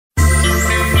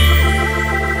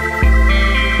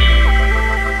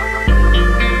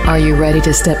Are you ready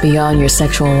to step beyond your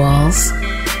sexual walls?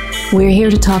 We're here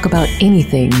to talk about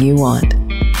anything you want.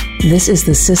 This is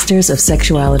the Sisters of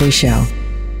Sexuality show,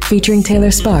 featuring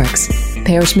Taylor Sparks,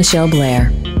 Parrish Michelle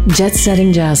Blair, Jet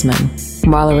Setting Jasmine,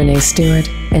 Marla Renee Stewart,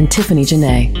 and Tiffany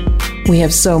Janae. We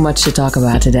have so much to talk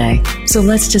about today, so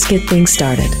let's just get things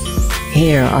started.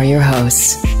 Here are your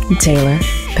hosts, Taylor,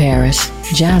 Parrish,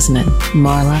 Jasmine,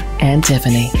 Marla, and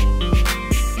Tiffany.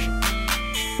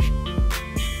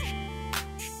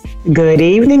 Good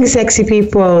evening, sexy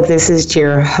people. This is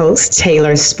your host,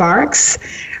 Taylor Sparks,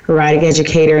 erotic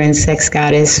educator and sex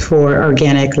goddess for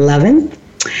Organic Lovin'.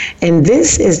 And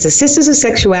this is the Sisters of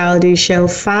Sexuality show,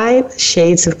 5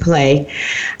 Shades of Play.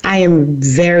 I am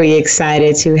very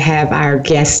excited to have our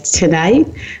guest tonight,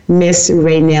 Miss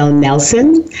Raynell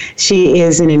Nelson. She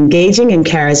is an engaging and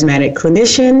charismatic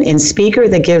clinician and speaker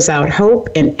that gives out hope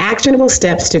and actionable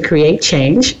steps to create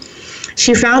change.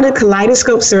 She founded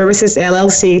Kaleidoscope Services,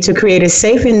 LLC, to create a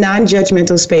safe and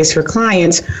non-judgmental space for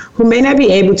clients who may not be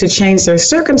able to change their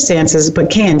circumstances but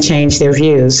can change their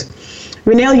views.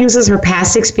 Raynell uses her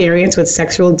past experience with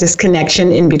sexual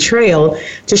disconnection and betrayal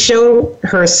to show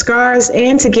her scars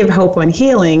and to give hope on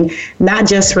healing, not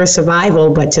just for survival,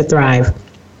 but to thrive.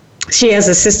 She has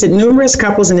assisted numerous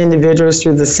couples and individuals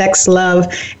through the sex, love,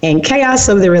 and chaos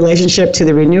of the relationship to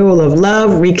the renewal of love,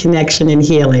 reconnection, and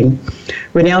healing.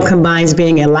 Raynell combines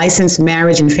being a licensed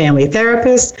marriage and family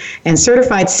therapist and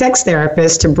certified sex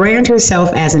therapist to brand herself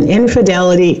as an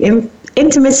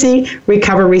intimacy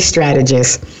recovery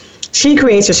strategist. She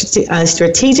creates a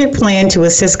strategic plan to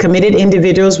assist committed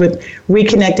individuals with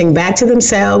reconnecting back to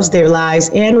themselves, their lives,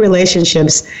 and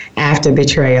relationships after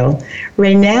betrayal.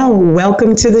 Raynell,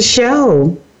 welcome to the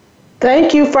show.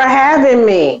 Thank you for having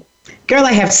me. Girl,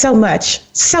 I have so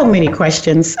many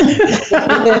questions.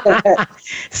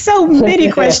 So many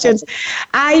questions.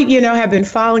 I, have been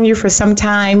following you for some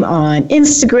time on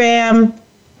Instagram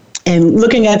and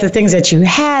looking at the things that you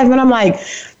have, and I'm like,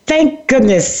 thank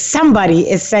goodness somebody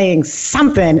is saying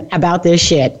something about this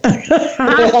shit.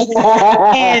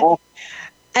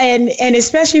 and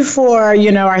especially for,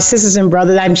 our sisters and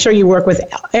brothers. I'm sure you work with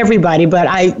everybody, but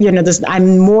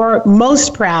I'm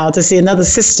most proud to see another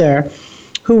sister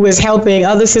who is helping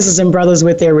other sisters and brothers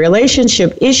with their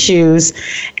relationship issues.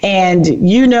 And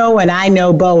and I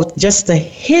know both just the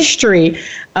history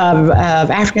of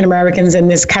African Americans in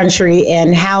this country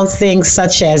and how things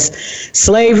such as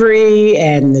slavery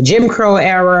and the Jim Crow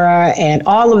era and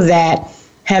all of that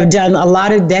have done a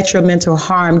lot of detrimental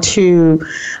harm to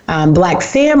Black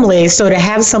families. So to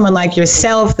have someone like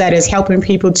yourself that is helping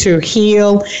people to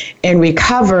heal and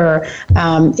recover,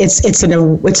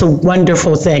 it's a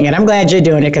wonderful thing. And I'm glad you're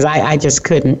doing it because I just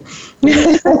couldn't.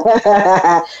 Thank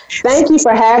you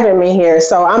for having me here.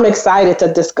 So I'm excited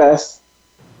to discuss.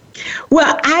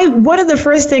 Well, one of the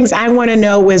first things I want to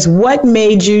know is what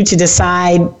made you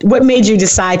decide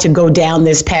to go down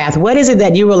this path? What is it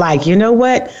that you were like, you know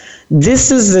what?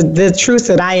 This is the truth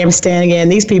that I am standing in.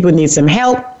 These people need some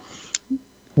help.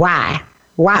 Why?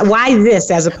 Why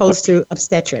this as opposed to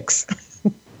obstetrics?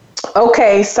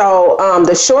 Okay, so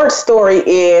the short story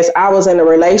is I was in a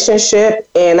relationship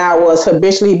and I was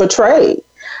habitually betrayed.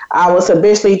 I was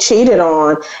habitually cheated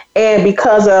on. And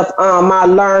because of my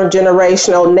learned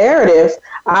generational narrative,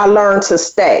 I learned to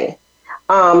stay.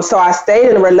 So I stayed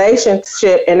in a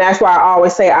relationship, and that's why I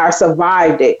always say I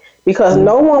survived it. Because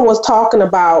no one was talking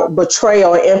about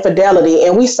betrayal and infidelity.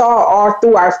 And we saw all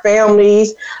through our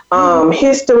families,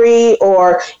 history,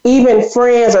 or even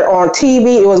friends or on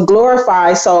TV, it was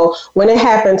glorified. So when it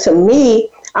happened to me,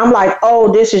 I'm like,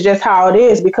 oh, this is just how it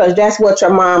is, because that's what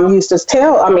your mom used to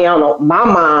tell. I don't know, my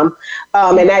mom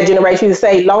in that generation used to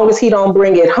say, long as he don't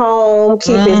bring it home,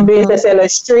 keep his business in the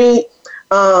street.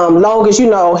 Long as,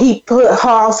 he put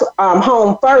house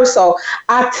home first. So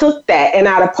I took that and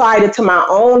I applied it to my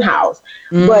own house.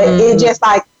 But it just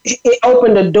it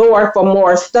opened the door for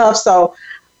more stuff. So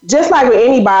just like with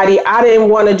anybody, I didn't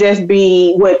want to just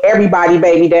be with everybody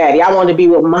baby daddy. I wanted to be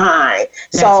with mine.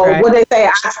 That's so right. What they say,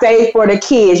 I stayed for the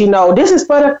kids, this is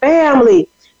for the family.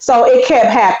 So it kept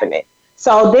happening.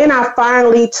 So then I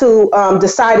finally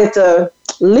decided to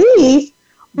leave.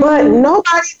 But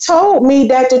nobody told me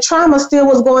that the trauma still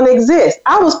was going to exist.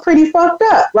 I was pretty fucked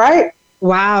up, right?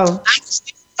 Wow. I was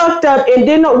fucked up, and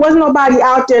then wasn't nobody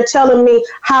out there telling me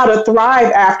how to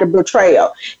thrive after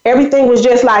betrayal. Everything was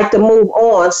just like to move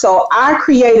on. So I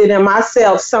created in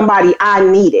myself somebody I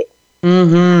needed.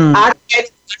 I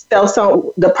created myself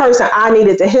the person I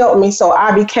needed to help me. So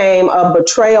I became a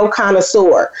betrayal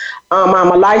connoisseur.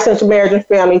 I'm a licensed marriage and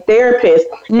family therapist,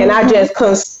 and I just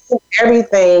consume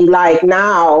everything. Like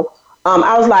now,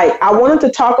 I was like, I wanted to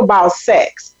talk about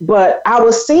sex, but I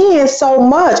was seeing so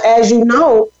much, as you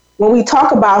know, when we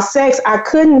talk about sex, I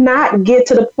could not get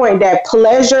to the point that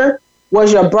pleasure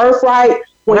was your birthright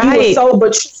when you were so,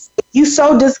 but you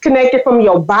so disconnected from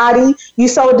your body, you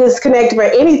so disconnected from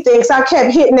anything. So I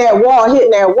kept hitting that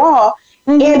wall.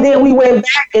 And then we went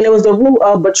back and it was the root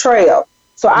of betrayal.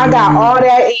 So I got all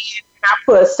that in. I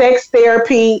put sex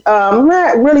therapy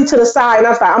not really to the side. And I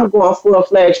was like, I'm going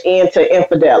full-fledged into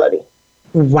infidelity.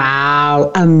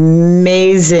 Wow.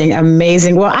 Amazing.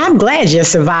 Amazing. Well, I'm glad you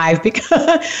survived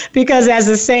because as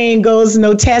the saying goes,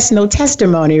 no test, no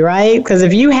testimony, right? Because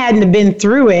if you hadn't have been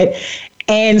through it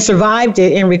and survived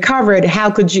it and recovered, how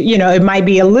could you, it might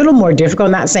be a little more difficult.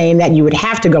 Not saying that you would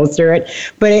have to go through it,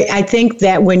 but I think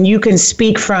that when you can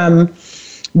speak from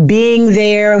being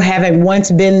there, having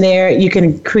once been there, you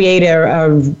can create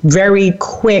a very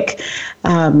quick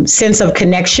sense of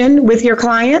connection with your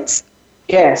clients.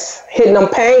 Yes, hitting them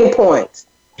pain points.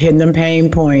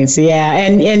 Yeah.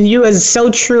 And you is so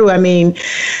true. I mean,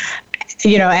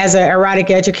 as an erotic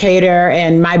educator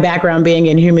and my background being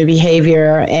in human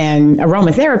behavior and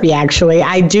aromatherapy, actually,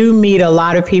 I do meet a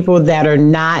lot of people that are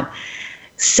not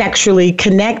sexually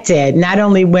connected, not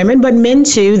only women, but men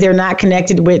too. They're not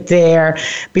connected with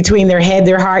between their head,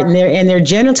 their heart, and their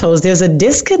genitals. There's a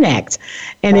disconnect,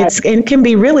 and it can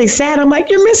be really sad. I'm like,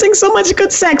 you're missing so much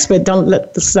good sex, but don't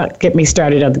get me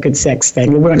started on the good sex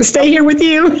thing. We're going to stay here with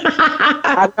you.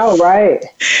 I know, right?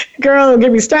 Girl,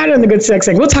 get me started on the good sex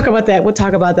thing. We'll talk about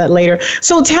that later.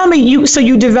 So tell me,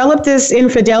 you developed this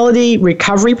infidelity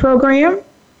recovery program?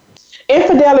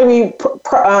 Infidelity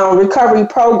recovery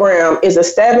program is a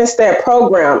 7-step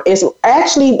program. It's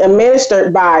actually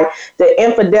administered by the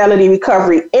Infidelity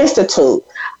Recovery Institute.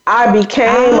 I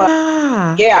became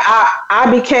I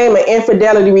became an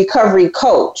infidelity recovery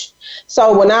coach.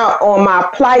 So when on my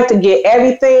plight to get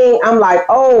everything, I'm like,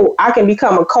 oh, I can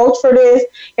become a coach for this.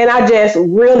 And I just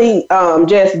really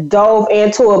just dove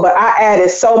into it, but I added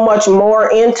so much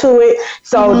more into it.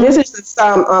 So this is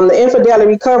the Infidelity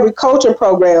Recovery Coaching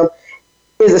Program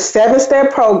is a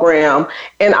 7-step program.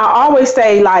 And I always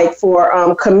say, like,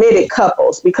 for committed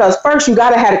couples, because first you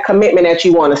got to have a commitment that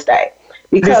you want to stay.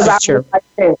 Because I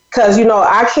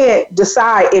can't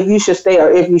decide if you should stay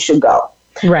or if you should go.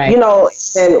 Right.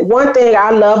 And one thing I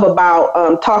love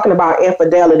about talking about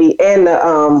infidelity and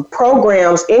the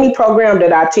programs, any program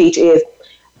that I teach, is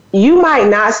you might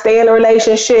not stay in a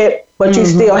relationship, but you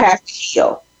still have to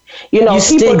heal.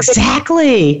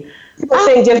 Exactly. People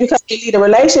think just because you need a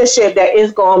relationship that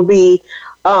is going to be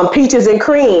peaches and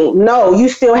cream. No, you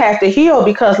still have to heal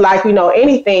because, like,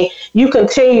 anything, you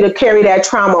continue to carry that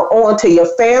trauma on to your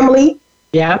family.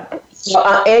 Yeah.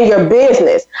 And your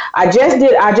business. I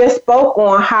just spoke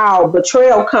on how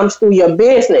betrayal comes through your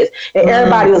business, and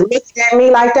everybody was looking at me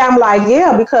like that. I'm like,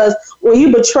 yeah, because when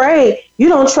you betray, you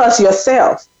don't trust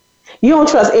yourself. You don't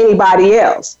trust anybody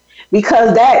else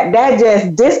because that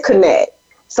just disconnect.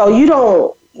 So you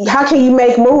don't. How can you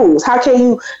make moves? How can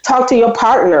you talk to your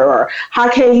partner? Or how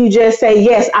can you just say,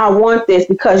 yes, I want this,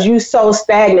 because you so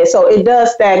stagnant. So it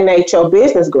does stagnate your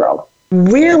business growth.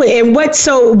 Really? And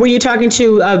so were you talking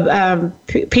to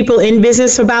people in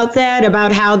business about that,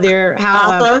 about how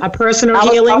a personal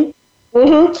healing?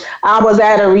 I was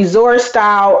at a resort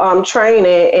style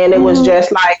training, and it was just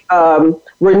like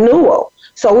renewal.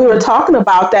 So we were talking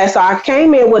about that. So I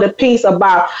came in with a piece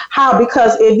about how,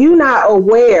 because if you're not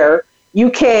aware, you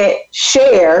can't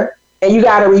share, and you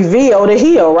got to reveal to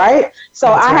heal, right? So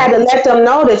I had to let them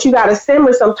know that you got to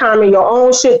simmer sometime in your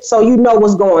own shit so you know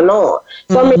what's going on.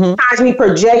 So many times we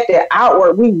project it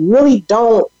outward. We really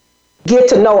don't get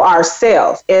to know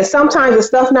ourselves. And sometimes the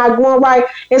stuff not going right,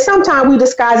 and sometimes we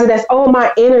disguise it as, oh,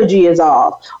 my energy is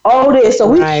off. Oh, this. So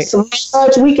we can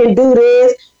smudge, we can do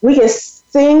this, we can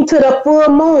sing to the full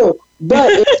moon.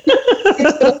 But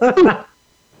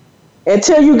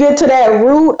until you get to that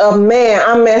root of, man,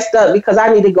 I'm messed up because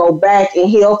I need to go back and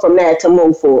heal from that to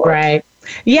move forward. Right.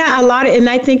 Yeah, and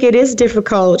I think it is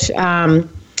difficult.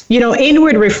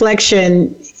 Inward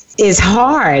reflection is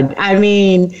hard. I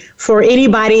mean, for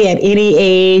anybody at any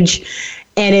age,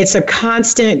 and it's a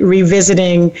constant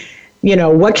revisiting,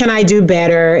 what can I do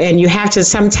better? And you have to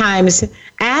sometimes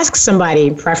ask somebody,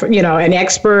 an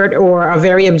expert or a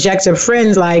very objective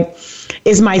friend, like,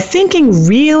 is my thinking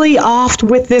really off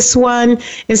with this one?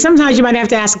 And sometimes you might have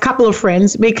to ask a couple of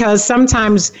friends, because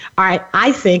sometimes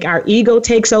I think our ego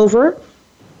takes over.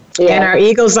 Yeah. And our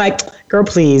ego's like, girl,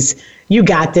 please, you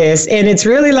got this. And it's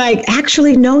really like,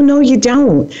 actually, no, you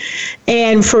don't.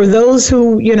 And for those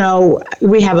who,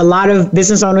 we have a lot of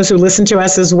business owners who listen to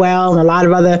us as well, and a lot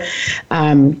of other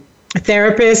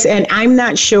therapists. And I'm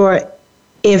not sure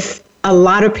if a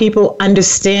lot of people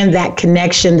understand that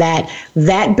connection,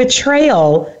 that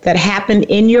betrayal that happened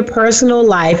in your personal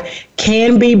life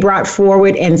can be brought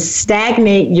forward and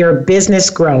stagnate your business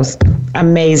growth.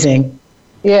 Amazing.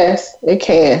 Yes, it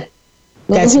can.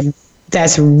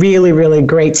 That's really, really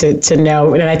great to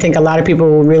know. And I think a lot of people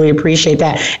will really appreciate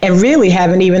that and really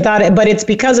haven't even thought it, but it's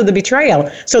because of the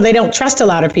betrayal. So they don't trust a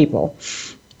lot of people.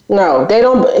 No, they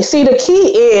don't. See, the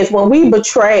key is when we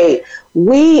betray,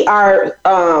 we are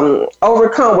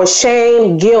overcome with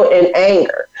shame, guilt, and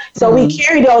anger. So we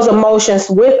carry those emotions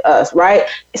with us, right?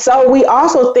 So we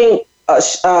also think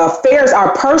affairs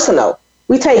are personal.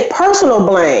 We take personal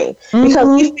blame because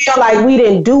we feel like we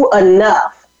didn't do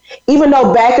enough. Even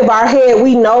though back of our head,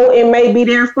 we know it may be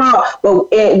their fault,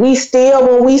 but we still,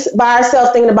 when we by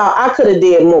ourselves thinking about, I could have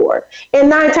did more. And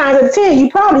 9 times out of 10, you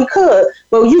probably could,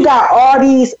 but you got all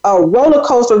these roller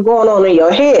coasters going on in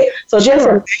your head. So just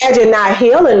imagine not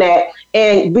healing that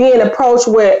and being approached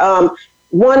with,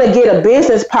 want to get a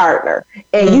business partner,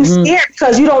 and you scared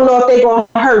because you don't know if they're going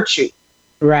to hurt you.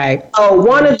 Right. So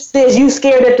one of this, you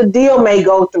scared that the deal may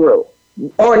go through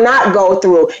or not go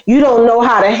through. You don't know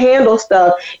how to handle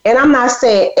stuff. And I'm not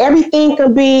saying everything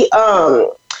can be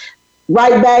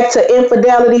right back to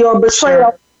infidelity or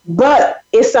betrayal, but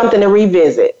it's something to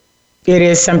revisit. It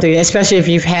is something, especially if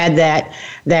you've had that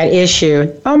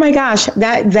issue. Oh my gosh,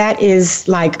 that is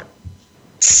like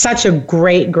such a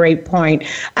great point.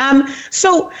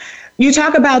 So you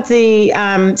talk about the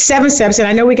 7 steps, and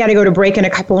I know we got to go to break in a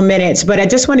couple of minutes, but I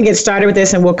just want to get started with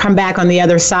this and we'll come back on the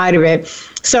other side of it.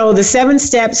 So the 7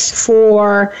 steps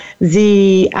for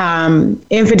the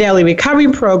infidelity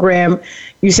recovery program,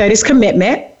 you said is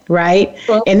commitment, right?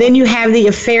 Well, and then you have the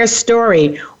affair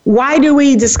story. Why do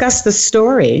we discuss the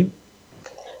story?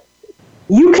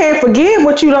 You can't forgive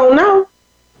what you don't know.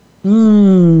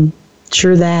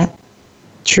 True that.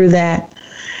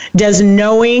 Does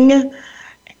knowing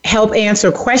help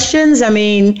answer questions? I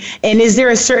mean, and is there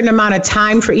a certain amount of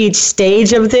time for each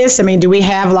stage of this? I mean, do we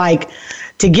have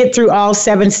to get through all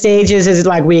 7 stages? Is it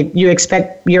like you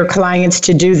expect your clients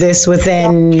to do this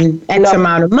within X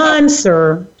amount of months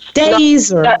or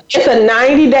days? Or it's a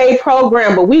 90-day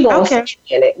program, but we gonna sit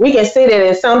in it. We can sit in it,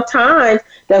 and sometimes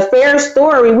the fair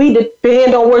story, we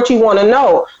depend on what you want to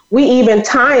know. We even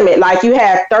time it, like you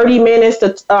have 30 minutes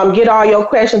to get all your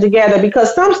questions together,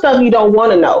 because some stuff you don't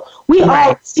want to know. We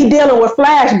already dealing with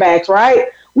flashbacks, right?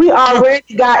 We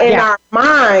already got in our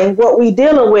mind what we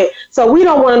dealing with. So we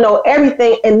don't want to know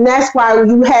everything. And that's why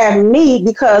you have me,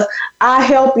 because I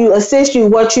help you, assist you,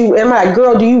 I'm like,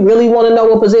 girl, do you really want to know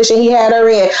what position he had her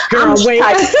in? Girl, wait.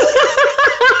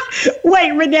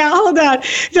 Wait, Renelle, hold on.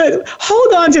 So,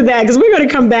 hold on to that, because we're going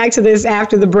to come back to this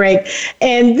after the break.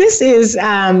 And this is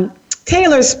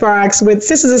Taylor Sparks with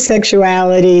Sisters of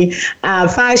Sexuality,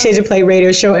 5 Shades of Play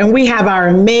radio show. And we have our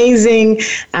amazing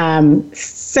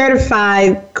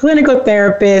certified clinical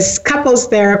therapist, couples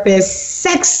therapist,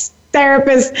 sex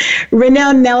therapist,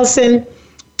 Renelle Nelson.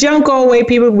 Don't go away,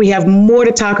 people. We have more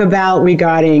to talk about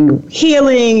regarding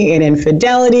healing and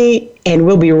infidelity, and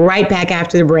we'll be right back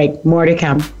after the break. More to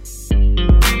come.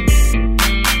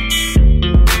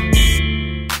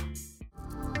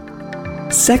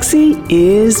 Sexy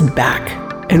is back,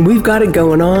 and we've got it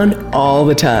going on all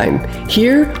the time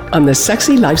here on the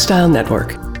Sexy Lifestyle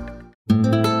Network.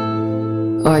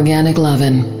 Organic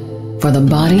lovin', for the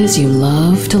bodies you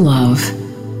love to love.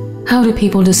 How do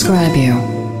people describe you?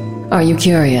 Are you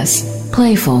curious,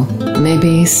 playful,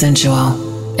 maybe sensual,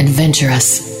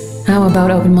 adventurous? How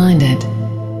about open-minded?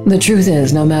 The truth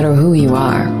is, no matter who you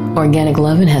are, Organic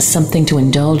Lovin' has something to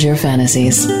indulge your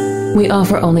fantasies. We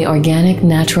offer only organic,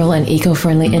 natural, and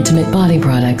eco-friendly intimate body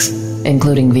products,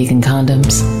 including vegan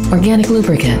condoms, organic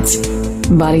lubricants,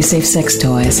 body-safe sex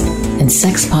toys, and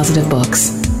sex-positive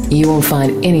books. You won't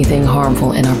find anything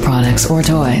harmful in our products or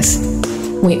toys.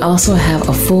 We also have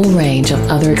a full range of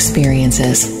other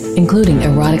experiences, including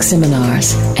erotic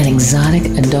seminars and exotic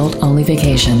adult-only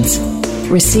vacations.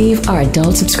 Receive our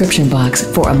adult subscription box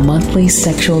for a monthly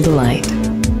sexual delight.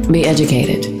 Be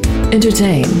educated,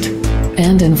 entertained,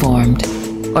 and informed.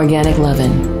 Organic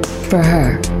Lovin'. For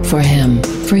her, for him,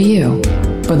 for you,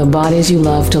 for the bodies you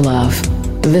love to love.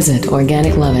 Visit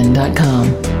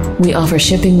organiclovin.com. We offer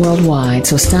shipping worldwide,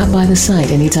 so stop by the site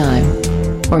anytime.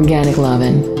 Organic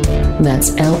Lovin'.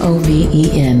 That's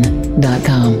LOVEN.com.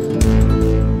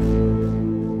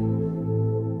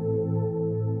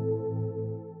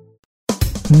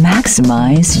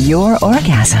 Maximize your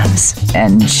orgasms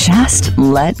and just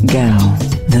let go.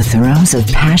 The Throes of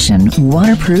Passion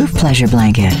waterproof pleasure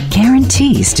blanket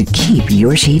guarantees to keep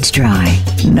your sheets dry,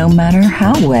 no matter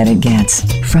how wet it gets.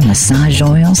 From massage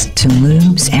oils to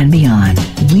lubes and beyond,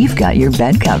 we've got your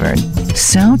bed covered.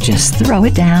 So just throw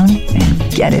it down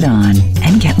and get it on,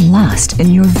 and get lost in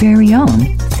your very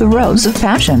own Throes of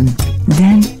Passion.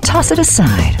 Then toss it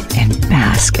aside and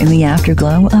bask in the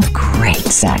afterglow of great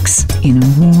sex in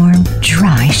warm,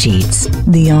 dry sheets.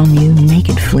 The all-new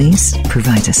Naked Fleece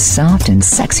provides a soft and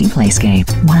sexy playscape,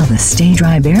 while the Stay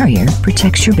Dry barrier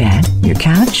protects your bed, your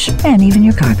couch, and even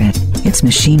your carpet. It's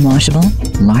machine washable,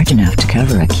 large enough to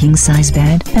cover a king-size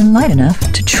bed, and light enough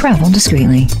to travel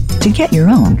discreetly. To get your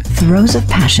own Throes of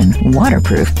Passion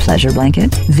waterproof pleasure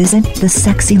blanket, visit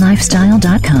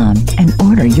thesexylifestyle.com and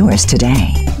order yours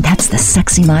today. That's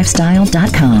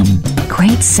thesexylifestyle.com.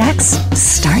 Great sex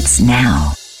starts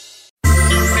now.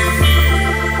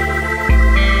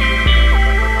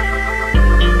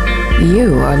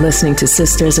 You are listening to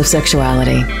Sisters of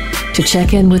Sexuality. To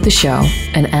check in with the show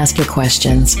and ask your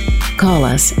questions, call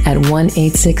us at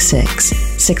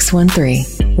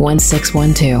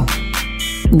 1-866-613-1612.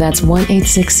 That's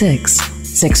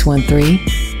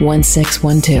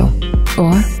 1-866-613-1612.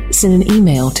 Or send an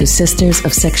email to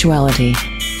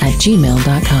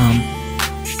sistersofsexuality@gmail.com.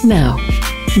 Now,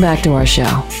 back to our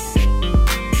show.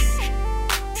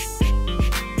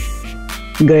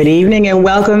 Good evening and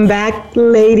welcome back,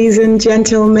 ladies and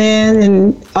gentlemen,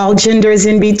 and all genders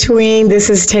in between.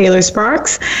 This is Taylor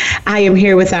Sparks. I am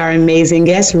here with our amazing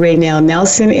guest, Raynell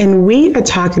Nelson, and we are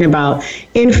talking about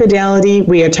infidelity.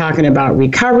 We are talking about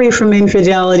recovery from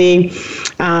infidelity.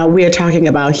 We are talking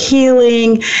about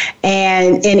healing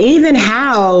and even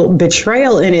how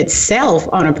betrayal in itself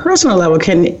on a personal level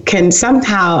can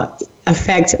somehow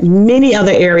affect many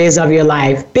other areas of your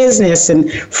life, business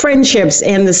and friendships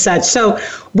and the such. So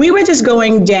we were just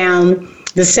going down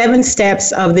the 7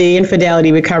 steps of the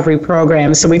infidelity recovery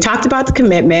program. So we talked about the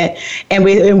commitment, and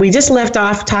we just left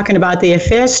off talking about the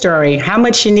affair story, how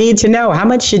much you need to know, how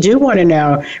much you do want to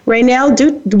know. Raynell,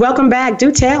 welcome back.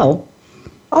 Do tell.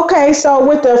 Okay, so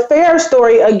with the affair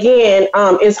story, again,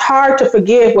 it's hard to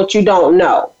forgive what you don't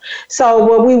know. So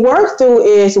what we work through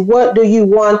is, what do you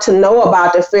want to know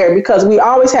about the affair? Because we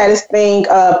always had this thing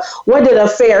of, what did the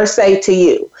affair say to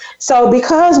you? So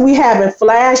because we having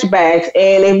flashbacks,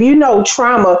 and if you know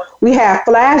trauma, we have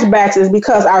flashbacks, is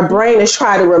because our brain is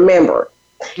trying to remember.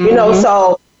 Mm-hmm. You know,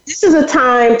 so this is a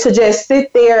time to just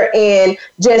sit there and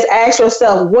just ask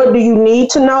yourself, what do you need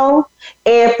to know?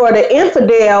 And for the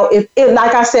infidel, if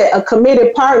like I said, a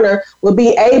committed partner will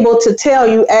be able to tell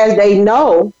you as they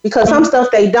know, because some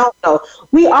stuff they don't know.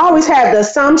 We always have the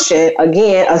assumption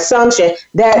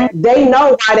that they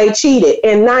know why they cheated,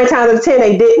 and 9 times out of 10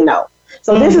 they didn't know.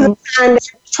 So this is a time that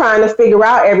you're trying to figure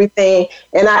out everything.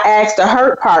 And I asked the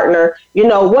hurt partner, you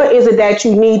know, what is it that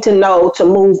you need to know to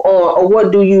move on, or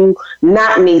what do you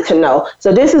not need to know?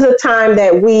 So this is a time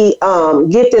that we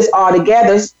get this all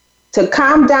together to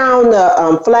calm down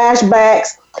the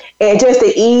flashbacks and just to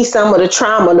ease some of the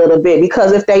trauma a little bit,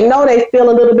 because if they know, they feel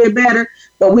a little bit better.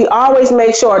 But we always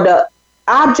make sure the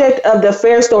object of the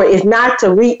affair story is not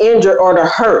to re-injure or to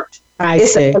hurt.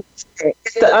 It's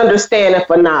to understand and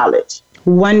for knowledge.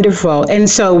 Wonderful. And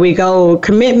so we go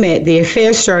commitment, the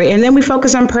affair story, and then we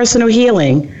focus on personal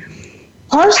healing.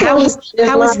 How is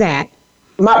that?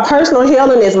 My personal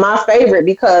healing is my favorite,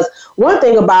 because one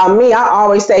thing about me, I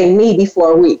always say me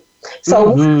before we. So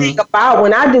one thing about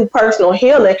when I do personal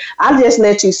healing, I just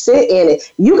let you sit in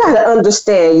it. You got to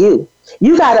understand you.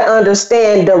 You got to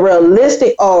understand the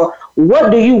realistic, or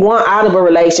what do you want out of a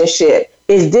relationship?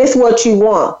 Is this what you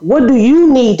want? What do you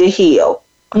need to heal?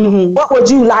 Mm-hmm. What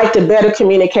would you like to better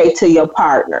communicate to your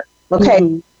partner? Okay.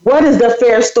 Mm-hmm. What is the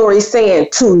affair story saying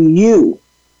to you?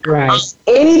 Right.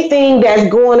 Anything that's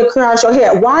going across your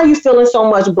head. Why are you feeling so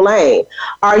much blame?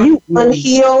 Are you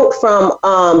unhealed from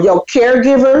your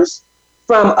caregivers,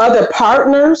 from other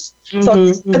partners? So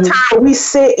this is the time we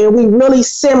sit and we really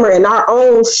simmer in our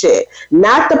own shit.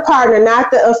 Not the partner, not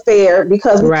the affair,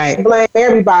 because we can't blame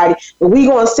everybody, but we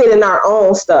going to sit in our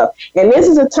own stuff. And this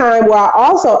is a time where I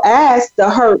also ask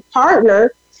the hurt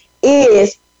partner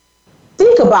is,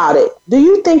 think about it. Do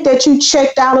you think that you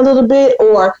checked out a little bit,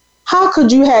 or how could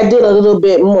you have did a little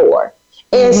bit more?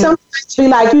 And sometimes be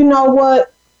like, you know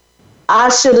what? I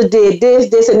should have did this,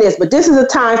 this, and this. But this is a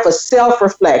time for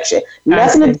self-reflection.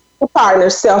 Nothing to do with the partner,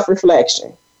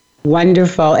 self-reflection.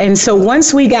 Wonderful. And so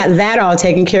once we got that all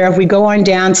taken care of, we go on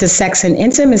down to sex and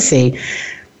intimacy.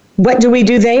 What do we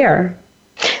do there?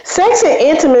 Sex and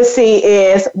intimacy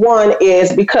is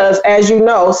because, as you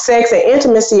know, sex and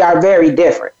intimacy are very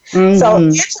different. Mm-hmm. So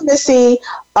intimacy,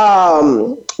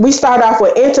 we start off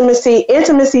with intimacy.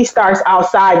 Intimacy starts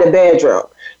outside the bedroom.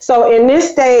 So in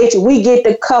this stage, we get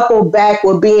the couple back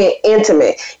with being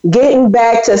intimate, getting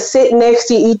back to sit next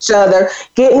to each other,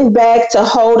 getting back to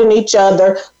holding each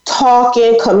other,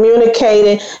 talking,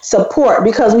 communicating, support,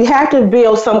 because we have to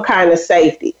build some kind of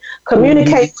safety.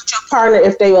 Communicate with your partner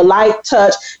if they would like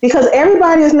touch, because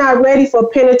everybody is not ready for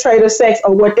penetrative sex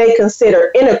or what they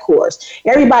consider intercourse.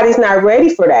 Everybody's not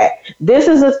ready for that. This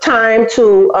is a time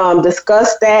to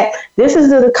discuss that. This is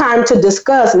the time to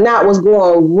discuss not what's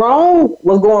going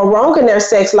wrong in their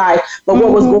sex life, but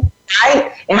what was going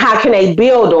right and how can they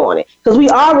build on it. Because we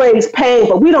already paying,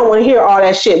 but we don't want to hear all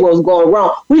that shit what was going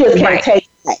wrong. We just can't take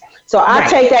that. So I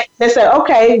take that and say,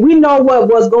 okay, we know what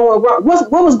was going wrong. What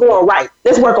was going right?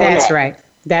 Let's work on that. That's right.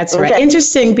 That's right.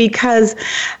 Interesting, because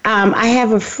I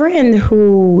have a friend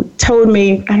who told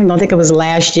me, I don't know, I think it was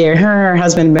last year, her and her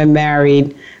husband have been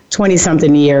married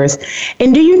 20-something years.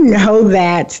 And do you know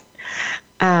that,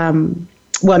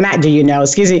 well, not do you know,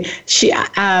 excuse me,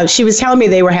 she was telling me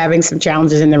they were having some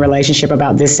challenges in the relationship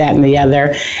about this, that, and the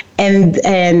other.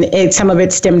 And some of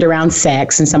it stemmed around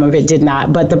sex and some of it did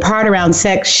not. But the part around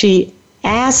sex, she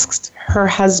asked her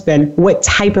husband what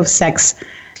type of sex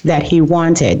that he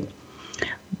wanted.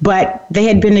 But they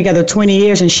had been together 20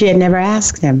 years and she had never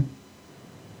asked him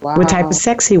what type of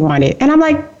sex he wanted. And I'm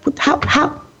like,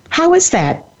 how is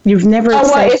that? You've never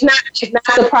said... It's not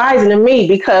surprising to me,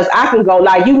 because I can go,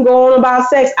 like, you can go on about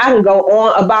sex, I can go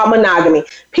on about monogamy.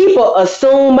 People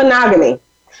assume monogamy.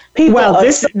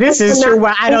 This is true.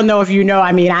 Well, I don't know if you know.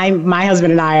 I mean, my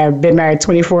husband and I have been married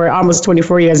almost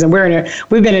 24 years, and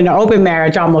we've been in an open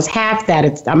marriage almost half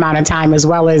that amount of time, as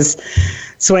well as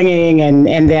swinging,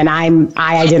 and then I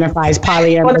identify as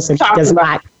polyamorous, and he does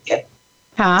not.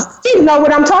 Huh? You know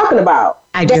what I'm talking about.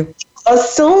 I do.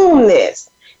 Assume this.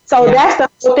 So that's the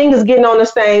whole thing, is getting on the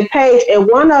same page. And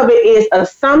one of it is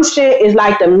assumption is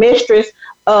like the mistress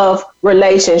of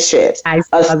relationships. I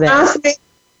saw that.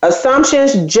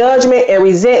 Assumptions, judgment, and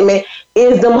resentment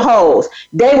is them hoes.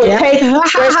 They would take...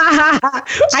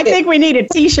 I think we need a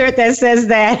T-shirt that says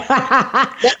that.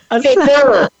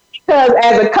 Because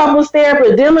as a couples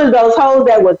therapist, them are those hoes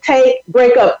that would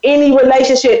break up any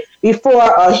relationship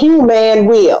before a human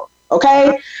will.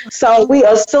 Okay, so we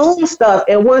assume stuff,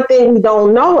 and one thing we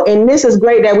don't know, and this is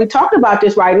great that we talk about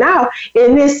this right now,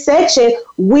 in this section,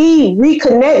 we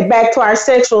reconnect back to our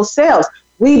sexual selves.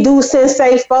 We do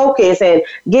sensate focus and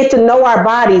get to know our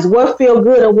bodies, what feel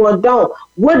good and what don't.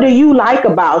 What do you like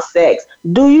about sex?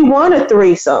 Do you want a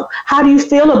threesome? How do you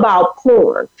feel about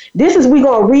porn? This is, we're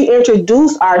going to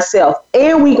reintroduce ourselves,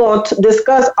 and we're going to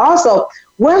discuss also,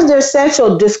 where's their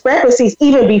sexual discrepancies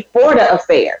even before the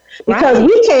affair? Because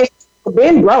we can't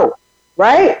been broke,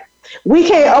 right? We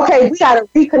can't, we got to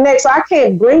reconnect. So I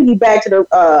can't bring you back to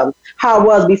the how it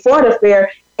was before the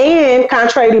affair. And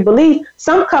contrary to belief,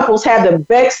 some couples have the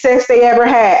best sex they ever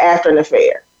had after an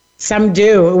affair. Some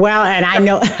do. Well, and I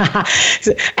know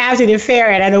after the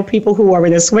affair, and I know people who are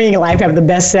in the swinging life have the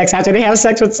best sex after they have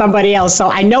sex with somebody else.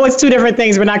 So I know it's two different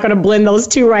things. We're not going to blend those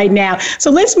two right now. So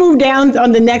let's move down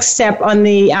on the next step on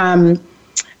the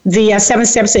 7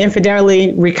 Steps to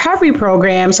Infidelity Recovery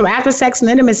Program. So after sex and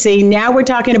intimacy, now we're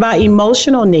talking about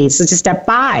emotional needs. So just step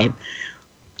 5.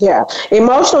 Yeah,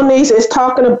 emotional needs is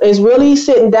really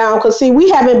sitting down, because see, we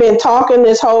haven't been talking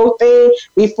this whole thing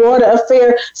before the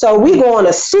affair, so we going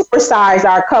to supersize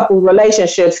our couple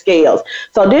relationship skills.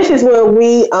 So this is where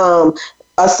we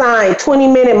assign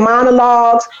 20-minute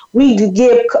monologues. We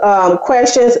give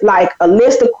questions, like a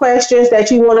list of questions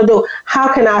that you want to do.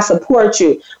 How can I support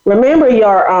you? Remember,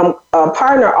 your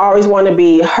partner always want to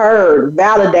be heard,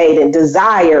 validated,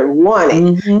 desired, wanted.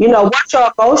 Mm-hmm. You know, what's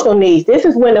your emotional needs? This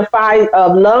is when the 5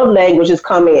 love languages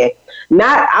come in.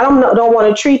 I don't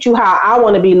want to treat you how I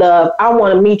want to be loved. I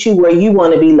want to meet you where you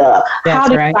want to be loved.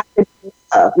 That's right.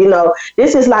 You know,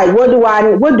 this is like, what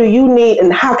do you need,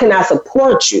 and how can I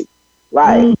support you?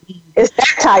 Right. Mm-hmm. It's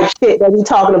that type shit that we're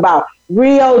talking about.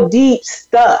 Real deep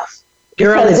stuff.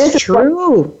 Girl, it's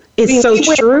true. It's so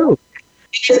true.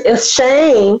 It's a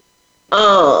shame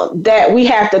that we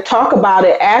have to talk about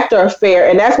it after affair.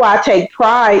 And that's why I take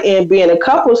pride in being a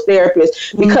couples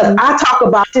therapist, because I talk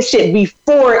about this shit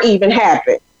before it even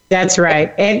happened. That's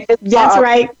right. And that's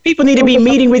right. People need to be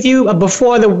meeting with you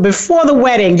before the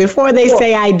wedding, before they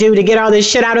say I do, to get all this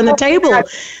shit out on the table.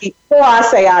 Before I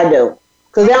say I do.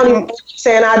 Because they don't even keep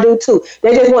saying I do too.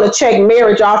 They just want to check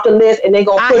marriage off the list, and they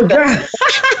go put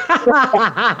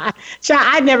Child,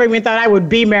 I never even thought I would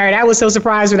be married. I was so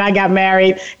surprised when I got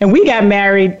married, and we got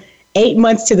married 8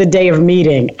 months to the day of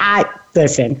meeting.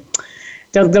 Listen.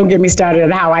 Don't get me started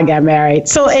on how I got married.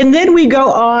 So, and then we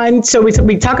go on. So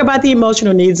we talk about the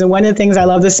emotional needs. And one of the things I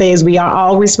love to say is we are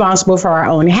all responsible for our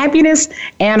own happiness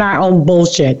and our own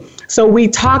bullshit. So we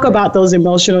talk about those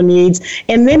emotional needs.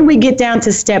 And then we get down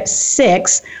to step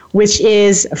 6, which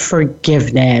is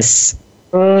forgiveness.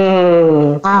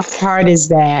 How hard is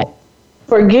that?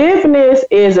 Forgiveness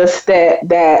is a step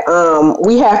that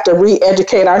we have to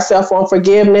re-educate ourselves on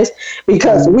forgiveness,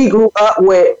 because we grew up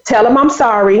with tell them I'm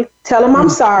sorry, but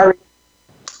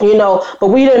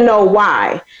we didn't know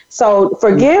why. So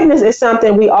forgiveness is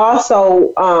something we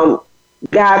also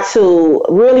got to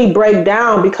really break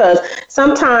down, because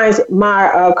sometimes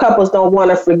my couples don't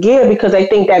want to forgive because they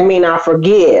think that means I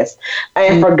forgive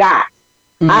and forgot.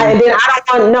 I don't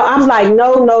want to know. I'm like,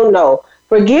 no.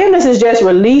 Forgiveness is just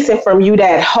releasing from you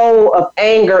that hole of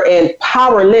anger and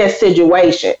powerless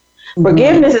situation.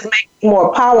 Forgiveness is making you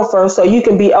more powerful so you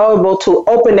can be able to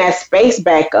open that space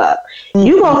back up.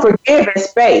 You're going to forgive in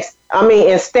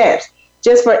steps.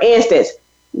 Just for instance,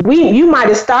 you might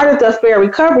have started the fair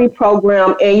recovery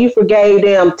program and you forgave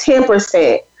them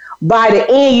 10%. By the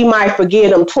end, you might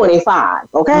forgive them 25%.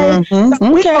 Okay?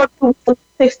 So we don't do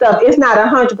stuff. It's not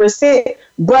 100%,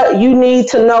 but you need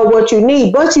to know what you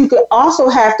need. But you could also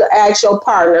have to ask your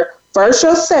partner, first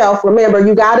yourself. Remember,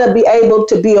 you got to be able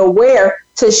to be aware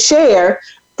to share.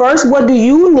 First, what do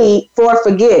you need for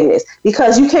forgiveness?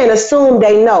 Because you can't assume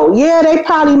they know. Yeah, they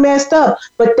probably messed up,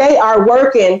 but they are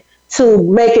working to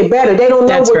make it better. They don't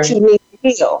know what you need to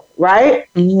heal, right?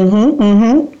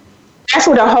 That's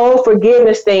what the whole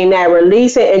forgiveness thing, that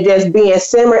releasing and just being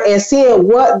simmer and seeing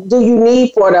what do you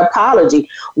need for the apology.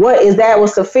 What is that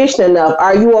was sufficient enough?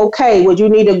 Are you okay? Would you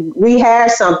need to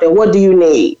rehash something? What do you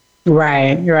need?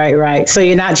 Right. So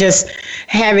you're not just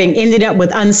ended up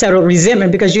with unsettled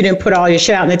resentment because you didn't put all your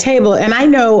shit out on the table. And I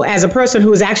know, as a person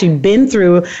who's actually been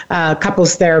through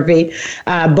couples therapy,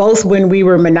 both when we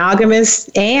were monogamous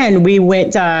and we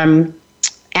went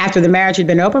after the marriage had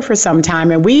been open for some time.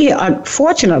 And we,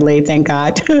 unfortunately, thank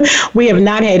God, we have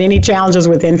not had any challenges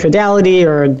with infidelity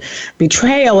or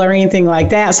betrayal or anything like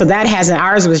that. So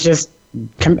ours was just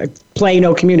plain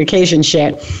old communication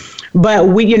shit. But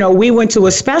we went to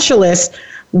a specialist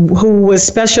who was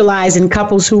specialized in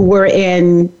couples who were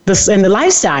in the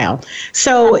lifestyle.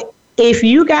 So if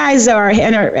you guys are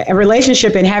in a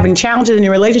relationship and having challenges in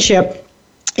your relationship,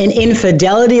 and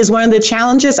infidelity is one of the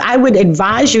challenges, I would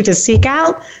advise you to seek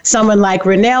out someone like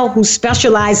Renelle, who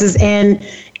specializes in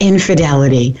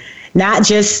infidelity, not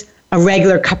just a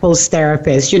regular couples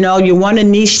therapist. You want to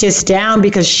niche this down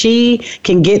because she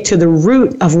can get to the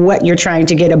root of what you're trying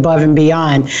to get above and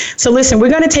beyond. So listen, we're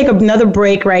going to take another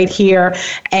break right here.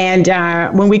 And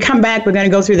when we come back, we're going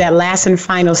to go through that last and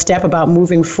final step about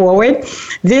moving forward.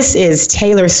 This is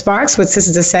Taylor Sparks with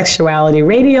Sisters of Sexuality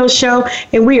radio show.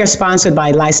 And we are sponsored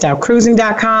by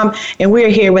LifestyleCruising.com. And we're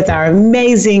here with our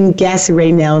amazing guest,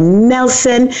 Raynell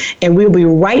Nelson. And we'll be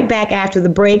right back after the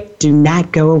break. Do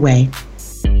not go away.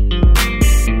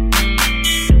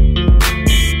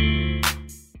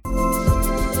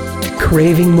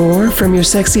 Craving more from your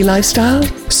sexy lifestyle?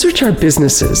 Search our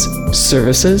businesses,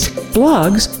 services,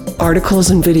 blogs,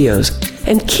 articles, and videos,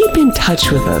 and keep in touch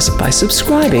with us by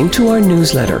subscribing to our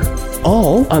newsletter,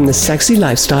 all on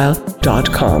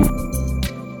thesexylifestyle.com.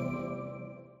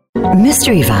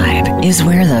 Mystery Vibe is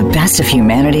where the best of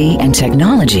humanity and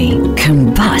technology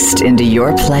combust into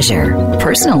your pleasure.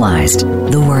 Personalized,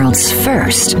 the world's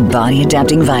first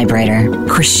body-adapting vibrator.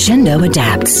 Crescendo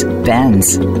adapts,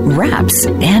 bends, wraps,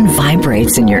 and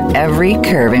vibrates in your every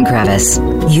curve and crevice.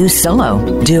 Use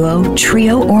solo, duo,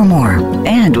 trio, or more.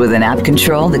 And with an app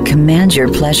control that commands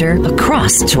your pleasure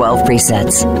across 12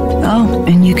 presets. Oh,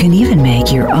 and you can even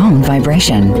make your own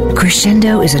vibration.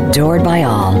 Crescendo is adored by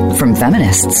all, from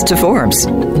feminists to Forbes.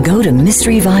 Go to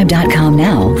mysteryvibe.com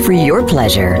now for your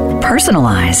pleasure.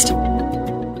 Personalized.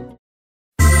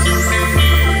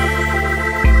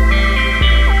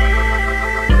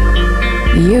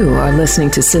 You are listening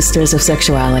to Sisters of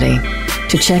Sexuality.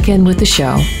 To check in with the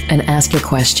show and ask your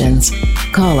questions,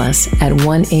 call us at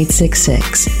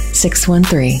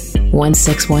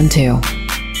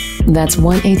 1-866-613-1612. That's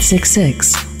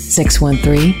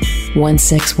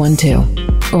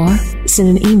 1-866-613-1612. Or send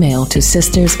an email to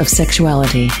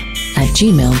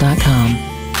sistersofsexuality@gmail.com.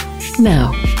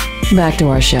 Now, back to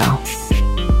our show.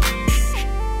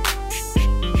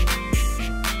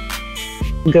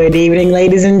 Good evening,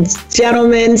 ladies and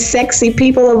gentlemen, sexy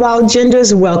people of all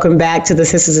genders. Welcome back to the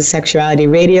Sisters of Sexuality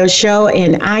radio show.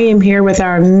 And I am here with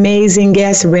our amazing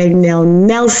guest, Raynell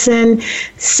Nelson,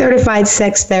 certified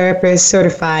sex therapist,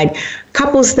 certified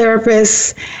couples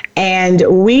therapist, And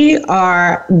we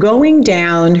are going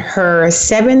down her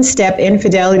 7-step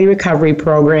infidelity recovery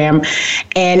program.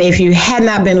 And if you had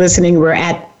not been listening, we're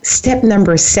at step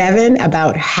number 7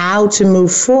 about how to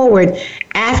move forward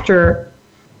after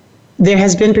there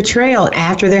has been betrayal,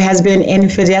 after there has been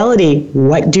infidelity.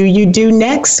 What do you do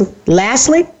next?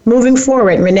 Lastly, moving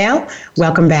forward. Renelle,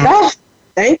 welcome back.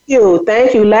 Thank you.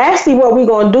 Lastly, what we're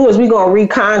going to do is we're going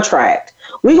to recontract.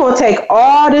 We're going to take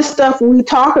all this stuff we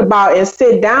talk about and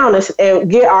sit down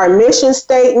and get our mission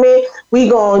statement.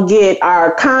 We're going to get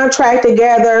our contract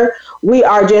together. We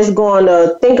are just going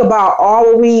to think about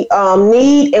all we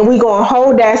need, and we're going to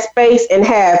hold that space and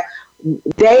have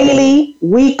daily,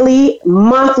 weekly,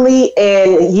 monthly,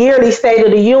 and yearly State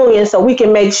of the Union so we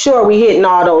can make sure we're hitting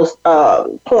all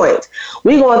those points.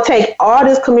 We're going to take all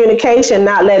this communication,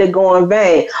 not let it go in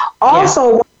vain.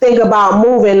 Also, one thing about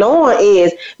moving on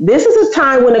is this is a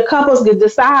time when the couples can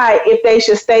decide if they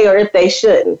should stay or if they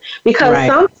shouldn't. Because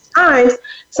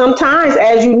sometimes,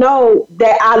 as you know,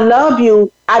 that I love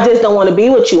you, I just don't want to be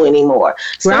with you anymore.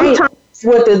 Right. Sometimes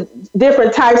with the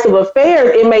different types of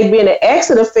affairs, it may be an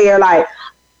exit affair, like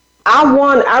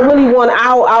I really want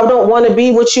out, I don't want to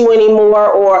be with you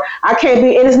anymore, or I can't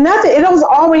be, and it's nothing, it doesn't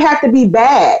always have to be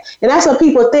bad. And that's what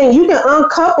people think. You can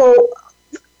uncouple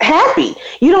happy.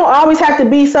 You don't always have to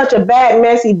be such a bad,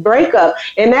 messy breakup.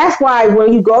 And that's why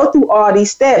when you go through all these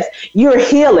steps, you're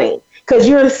healing. Because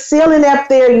you're sealing up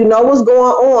there, you know what's going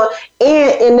on.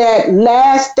 And in that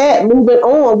last step, moving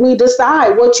on, we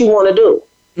decide what you want to do.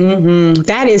 Mm-hmm.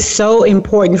 That is so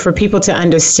important for people to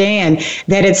understand,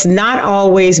 that it's not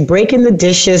always breaking the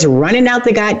dishes, running out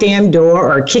the goddamn door,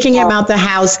 or kicking him out the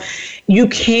house. You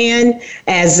can,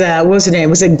 as what was her name?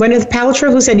 Was it Gwyneth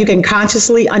Paltrow who said you can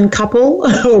consciously uncouple?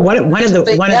 one of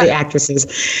the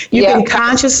actresses. You can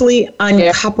consciously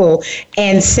uncouple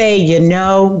and say, you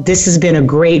know, this has been a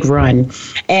great run.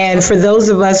 And for those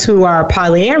of us who are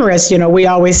polyamorous, you know, we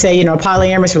always say, you know,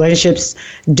 polyamorous relationships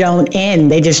don't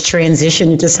end; they just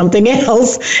transition into something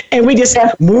else, and we just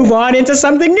move on into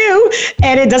something new.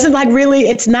 And it doesn't really,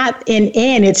 it's not an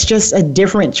end, it's just a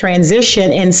different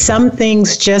transition. And some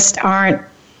things just aren't,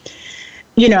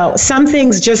 you know, some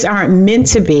things just aren't meant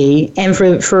to be. And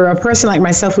for a person like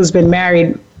myself who's been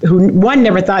married, who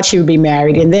never thought she would be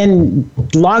married, and then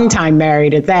long time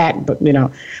married at that. But, you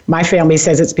know, my family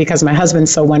says it's because my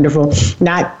husband's so wonderful,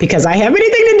 not because I have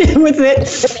anything to do with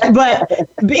it. But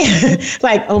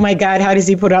like, oh my God, how does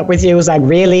he put up with you? It was like,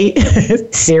 really?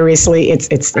 Seriously,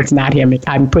 it's not him.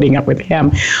 I'm putting up with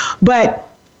him. But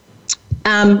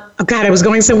oh God, I was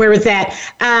going somewhere with that.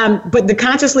 But the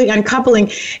consciously uncoupling,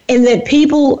 and that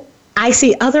I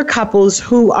see other couples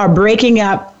who are breaking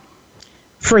up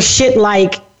for shit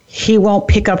like he won't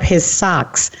pick up his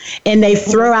socks, and they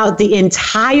throw out the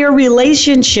entire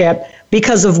relationship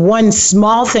because of one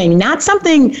small thing, not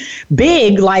something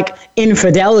big like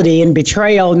infidelity and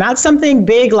betrayal, not something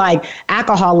big like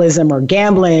alcoholism or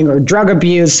gambling or drug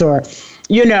abuse or,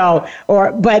 you know,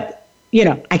 but you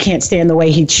know, I can't stand the way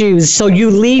he chews. So you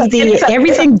leave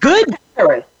everything good.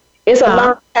 It's a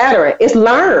learned pattern. It's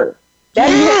learned.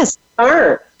 Yes.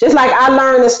 Learned. Just like I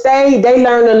learned to stay, they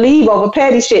learn to leave over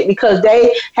petty shit because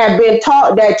they have been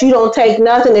taught that you don't take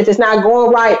nothing. If it's not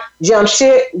going right, jump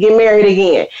ship, get married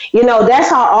again. You know, that's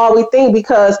how all we think,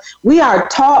 because we are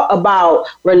taught about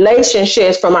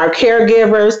relationships from our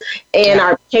caregivers and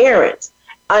our parents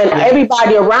and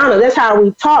everybody around us. That's how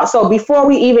we taught. So before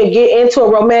we even get into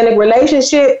a romantic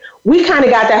relationship, we kind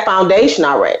of got that foundation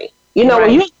already. You know,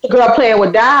 when you a girl playing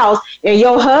with dolls and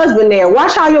your husband there,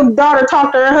 watch how your daughter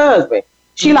talk to her husband.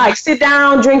 She like, sit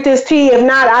down, drink this tea. If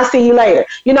not, I'll see you later.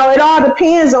 You know, it all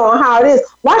depends on how it is.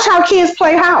 Watch how kids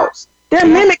play house. They're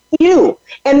mimicking you,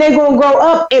 and they're going to grow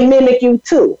up and mimic you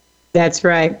too. That's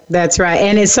right. That's right.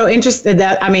 And it's so interesting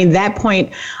that, I mean, that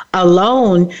point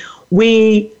alone,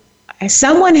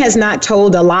 someone has not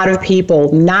told a lot of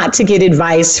people not to get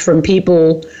advice from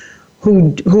people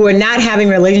who are not having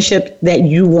a relationship that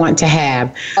you want to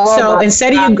have. So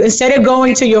instead of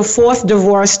going to your 4th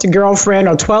divorced girlfriend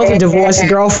or 12th divorced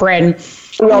girlfriend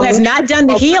who has not done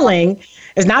the healing,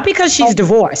 it's not because she's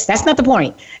divorced. That's not the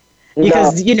point.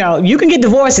 Because, you know, you can get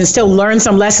divorced and still learn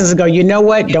some lessons and go, you know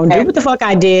what? Don't do what the fuck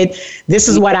I did. This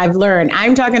is what I've learned.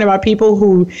 I'm talking about people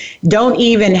who don't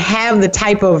even have the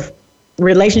type of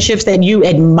relationships that you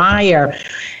admire.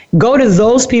 Go to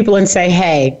those people and say,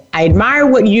 hey, I admire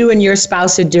what you and your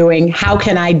spouse are doing. How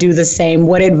can I do the same?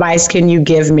 What advice can you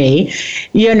give me?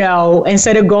 You know,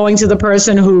 instead of going to the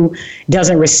person who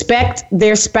doesn't respect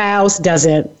their spouse,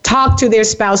 doesn't talk to their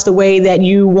spouse the way that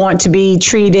you want to be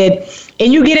treated,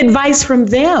 and you get advice from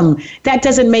them. That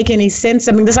doesn't make any sense.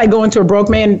 I mean, that's like going to a broke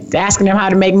man asking him how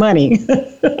to make money.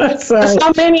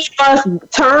 So many of us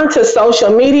turn to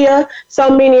social media. So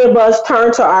many of us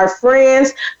turn to our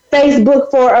friends,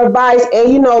 Facebook for advice.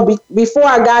 And, before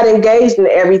I got engaged in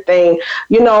everything,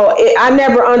 I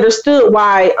never understood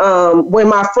why when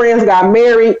my friends got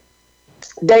married,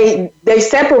 they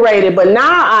separated. But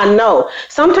now I know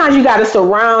sometimes you got to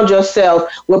surround yourself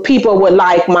with people with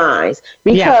like minds,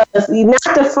 because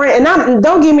not the friend. And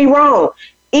don't get me wrong.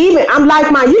 Even I'm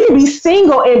like mine. You can be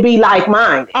single and be like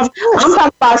mine. I'm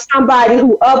talking about somebody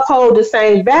who uphold the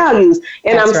same values.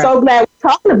 And that's so glad we're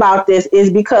talking about this,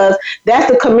 is because that's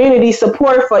the community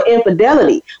support for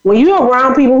infidelity. When you're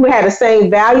around people who have the same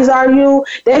values as you,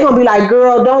 they're gonna be like,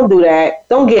 girl, don't do that.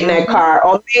 Don't get in that car.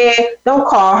 Or man, don't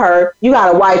call her. You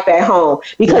got a wife at home,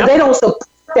 because they don't support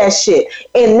that shit,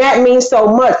 and that means so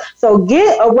much. So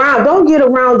don't get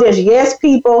around just yes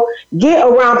people. Get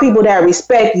around people that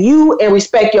respect you and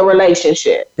respect your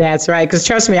relationship. That's right. Because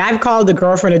trust me, I've called a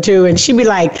girlfriend or two, and she'd be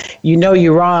like,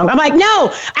 you're wrong. I'm like,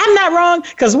 no, I'm not wrong,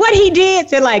 because what he did.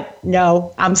 They're like,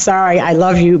 no, I'm sorry, I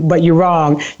love you, but you're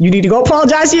wrong. You need to go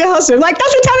apologize to your husband. Like,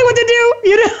 don't you tell me what to do.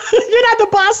 You're not the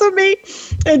boss of me.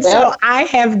 And so I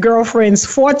have girlfriends,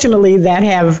 fortunately, that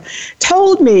have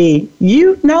told me,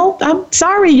 I'm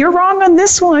sorry, you're wrong on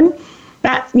this one.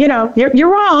 You're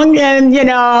wrong.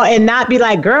 And not be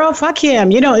like, girl, fuck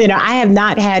him. I have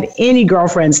not had any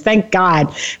girlfriends, thank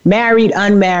God, married,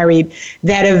 unmarried,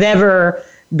 that have ever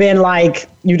been like,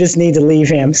 you just need to leave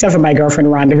him. Except for my girlfriend,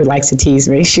 Rhonda, who likes to tease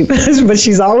me. But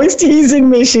she's always teasing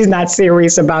me. She's not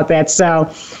serious about that.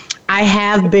 So I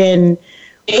have been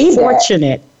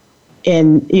fortunate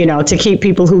to keep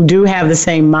people who do have the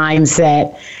same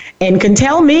mindset and can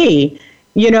tell me,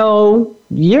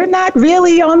 you're not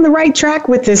really on the right track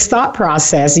with this thought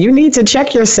process. You need to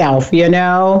check yourself,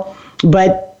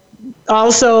 But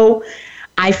also,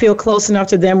 I feel close enough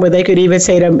to them where they could even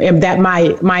say to them that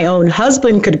my own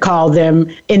husband could call them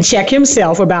and check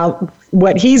himself about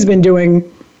what he's been doing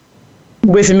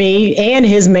with me and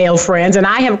his male friends. And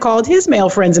I have called his male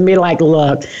friends and be like,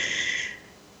 look,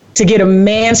 to get a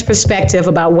man's perspective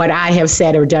about what I have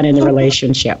said or done in the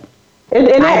relationship. And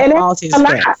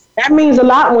that means a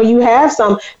lot when you have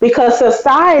some, because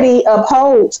society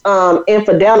upholds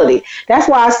infidelity. That's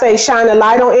why I say shine a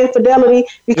light on infidelity,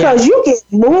 because you get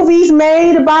movies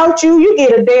made about you. You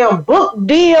get a damn book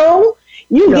deal.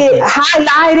 You get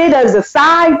highlighted as a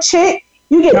side chick.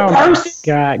 You get purses.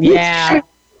 God, yeah.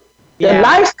 The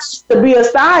lifestyle to be a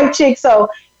side chick. So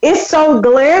it's so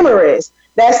glamorous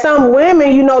that some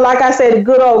women, like I said, the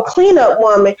good old cleanup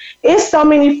woman, it's so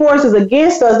many forces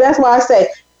against us. That's why I say,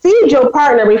 feed your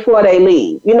partner before they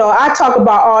leave. I talk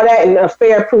about all that in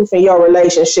affair proof in your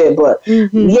relationship, but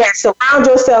surround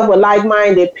yourself with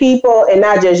like-minded people, and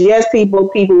not just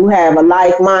people who have a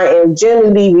like mind and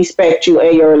genuinely respect you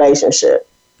and your relationship.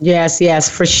 Yes,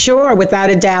 for sure, without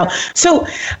a doubt. So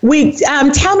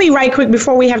tell me right quick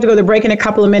before we have to go to break in a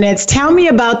couple of minutes, tell me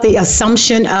about the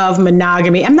assumption of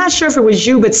monogamy. I'm not sure if it was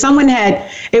you, but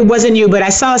it wasn't you, but I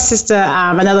saw a sister,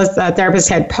 another therapist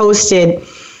had posted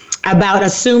about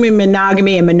assuming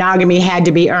monogamy, and monogamy had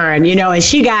to be earned, and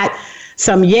she got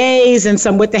some yays and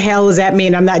some, what the hell does that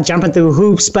mean? I'm not jumping through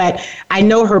hoops, but I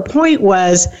know her point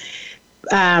was,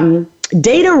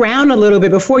 date around a little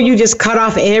bit before you just cut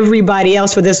off everybody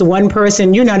else for this one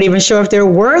person. You're not even sure if they're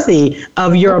worthy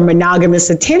of your monogamous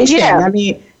attention. I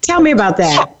mean, tell me about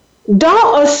that.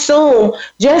 Don't assume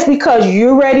just because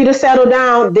you're ready to settle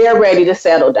down, they're ready to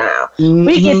settle down.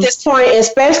 We get this point,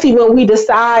 especially when we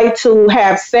decide to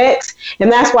have sex.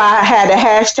 And that's why I had the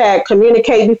hashtag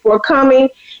communicate before coming.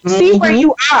 See where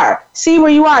you are.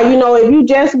 If you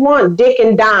just want dick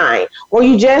and dine, or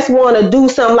you just want to do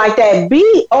something like that,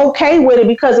 be okay with it,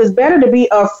 because it's better to be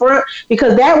upfront,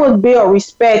 because that will build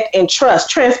respect and trust,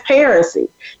 transparency.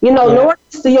 Know what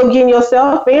you're getting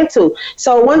yourself into.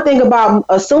 So one thing about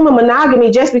assuming monogamy,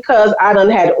 just because I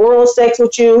done had oral sex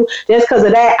with you, just because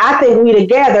of that, I think we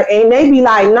together, and they be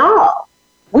like, no.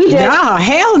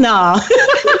 Hell no.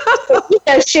 We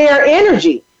just share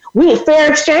energy. We fair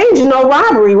exchange, no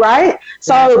robbery, right?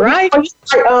 So right. You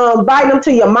start inviting them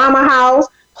to your mama house,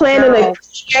 planning a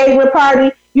engagement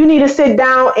party. You need to sit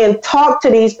down and talk to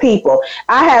these people.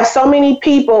 I have so many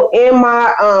people in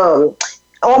my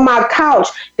on my couch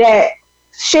that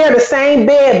share the same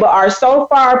bed but are so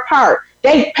far apart.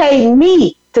 They pay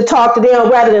me to talk to them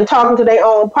rather than talking to their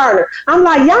own partner. I'm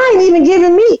like, y'all ain't even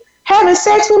giving me having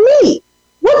sex with me.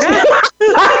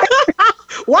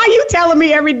 Why are you telling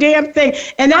me every damn thing?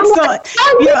 And that's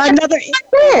another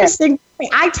interesting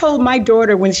I told my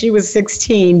daughter when she was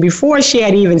 16, before she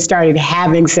had even started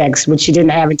having sex, which she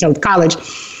didn't have until college,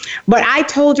 but I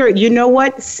told her, you know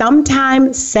what?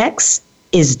 Sometimes sex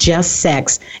is just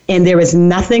sex, and there is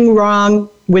nothing wrong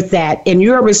with that. And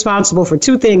you are responsible for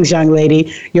two things, young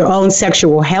lady: your own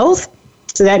sexual health.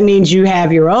 So that means you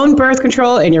have your own birth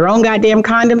control and your own goddamn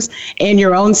condoms and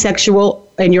your own sexual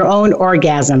and your own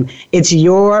orgasm. It's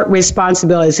your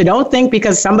responsibility. So don't think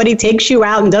because somebody takes you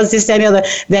out and does this, that, and the other,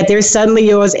 that they're suddenly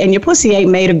yours and your pussy ain't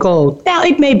made of gold. Now,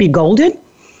 it may be golden,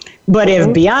 but if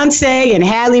Beyonce and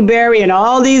Halle Berry and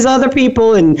all these other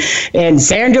people and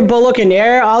Sandra Bullock and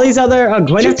all these other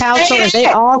Gwyneth Paltrow, they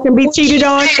all can be cheated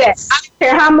on. I don't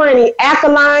care how many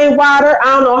alkaline water, I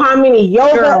don't know how many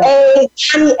yoga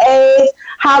eggs, honey eggs,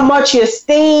 how much you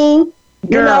steam,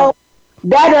 you know,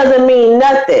 that doesn't mean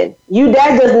nothing.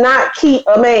 That does not keep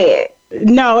a man.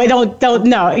 No, it don't.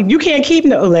 No, you can't keep.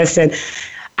 No, listen,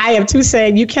 I have two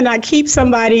saying: you cannot keep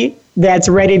somebody that's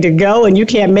ready to go, and you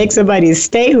can't make somebody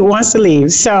stay who wants to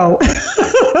leave. So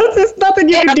there's nothing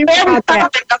you can do about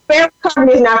that. A fair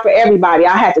recovery is not for everybody.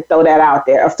 I had to throw that out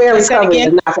there. A fair recovery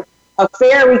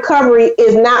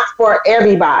is not for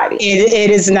everybody. It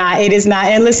is not. It is not.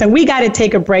 And listen, we got to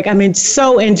take a break. I'm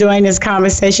so enjoying this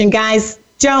conversation, guys.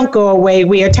 Don't go away.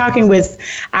 We are talking with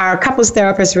our couples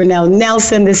therapist, Renelle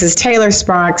Nelson. This is Taylor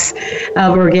Sparks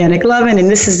of Organic Lovin', and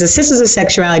this is the Sisters of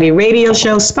Sexuality radio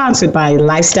show sponsored by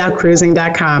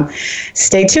LifestyleCruising.com.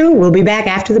 Stay tuned. We'll be back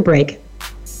after the break.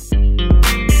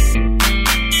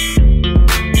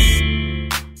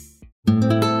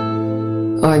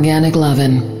 Organic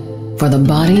Lovin', for the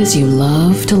bodies you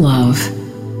love to love.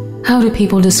 How do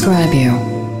people describe you?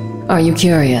 Are you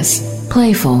curious,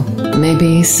 playful,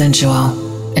 maybe sensual,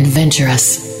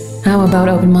 adventurous? How about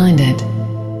open-minded?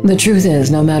 The truth is,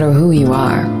 no matter who you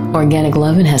are, Organic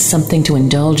Lovin' has something to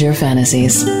indulge your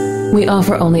fantasies. We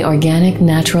offer only organic,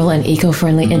 natural, and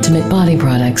eco-friendly intimate body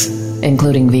products,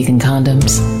 including vegan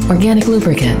condoms, organic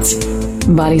lubricants,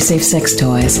 body-safe sex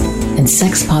toys, and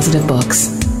sex-positive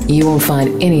books. You won't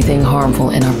find anything harmful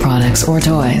in our products or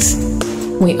toys.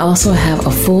 We also have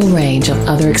a full range of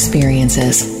other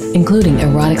experiences, including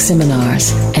erotic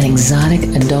seminars and exotic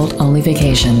adult-only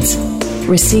vacations.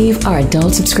 Receive our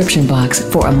adult subscription box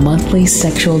for a monthly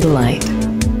sexual delight.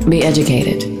 Be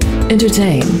educated,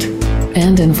 entertained,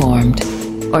 and informed.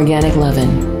 Organic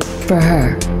Lovin'. For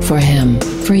her, for him,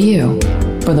 for you,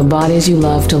 for the bodies you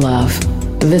love to love.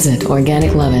 Visit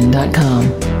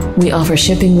organiclovin.com. We offer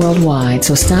shipping worldwide,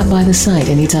 so stop by the site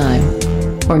anytime.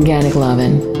 Organic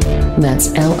Lovin'.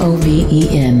 That's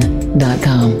LOVEN.com.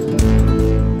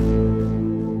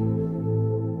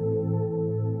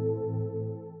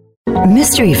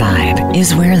 Mystery Vibe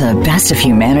is where the best of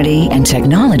humanity and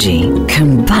technology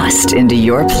combust into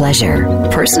your pleasure.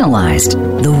 Personalized,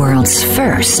 the world's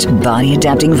first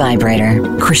body-adapting vibrator.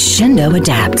 Crescendo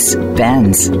adapts,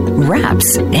 bends,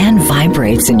 wraps, and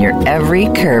vibrates in your every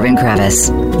curve and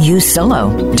crevice. Use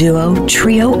solo, duo,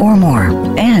 trio, or more.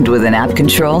 And with an app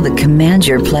control that commands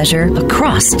your pleasure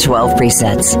across 12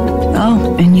 presets.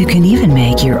 Oh, and you can even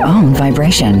make your own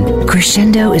vibration.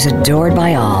 Crescendo is adored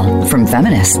by all, from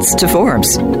feminists to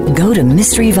Forbes. Go to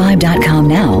mysteryvibe.com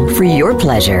now for your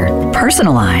pleasure.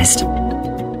 Personalized.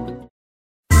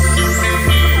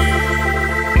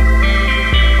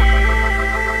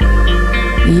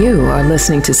 You are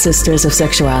listening to Sisters of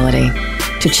Sexuality.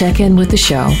 To check in with the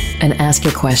show and ask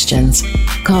your questions,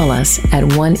 call us at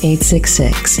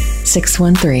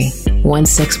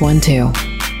 1-866-613-1612.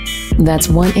 That's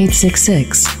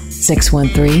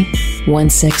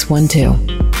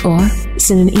 1-866-613-1612. Or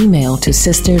send an email to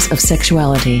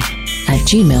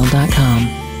sistersofsexuality@gmail.com.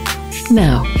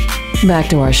 Now, back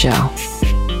to our show.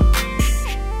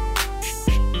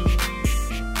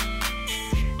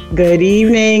 Good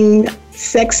evening,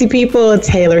 sexy people.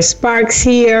 Taylor Sparks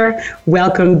here.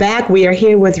 Welcome back. We are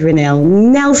here with Renelle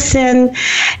Nelson.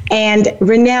 And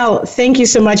Renelle, thank you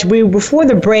so much. Before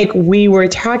the break, we were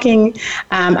talking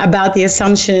about the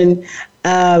assumption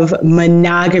of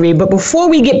monogamy. But before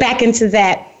we get back into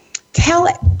that, tell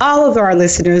all of our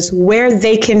listeners where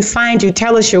they can find you.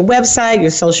 Tell us your website,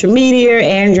 your social media,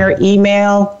 and your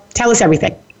email. Tell us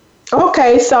everything.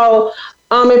 Okay, so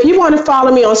if you want to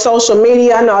follow me on social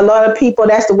media, I know a lot of people,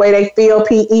 that's the way they feel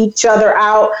each other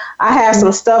out. I have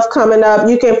some stuff coming up.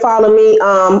 You can follow me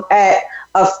at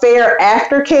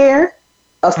Aftercare-Aftercare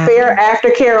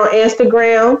on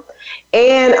Instagram.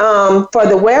 And for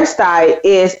the website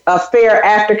is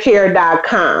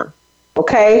affairaftercare.com.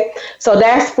 Okay, so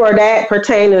that's for that,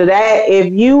 pertaining to that.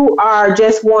 If you are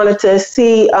just wanted to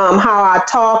see how I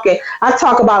talk, and I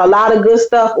talk about a lot of good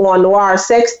stuff on Noir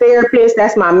Sex Therapist,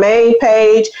 that's my main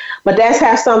page, but that's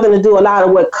has something to do a lot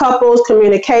of with couples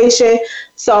communication.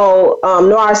 So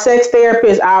Noir Sex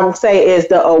Therapist, I would say, is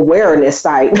the awareness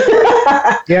site.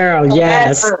 Girl,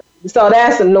 yes. So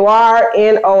that's Noir,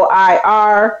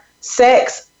 Noir,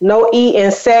 sex, no E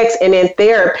in sex, and then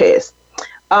therapist.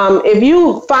 If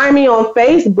you find me on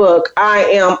Facebook, I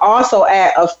am also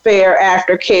at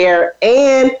Aftercare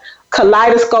and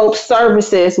Kaleidoscope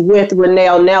Services with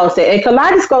Renelle Nelson. And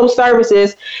Kaleidoscope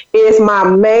Services is my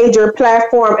major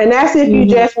platform. And that's if you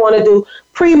just want to do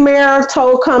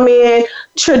premarital, come in,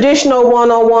 traditional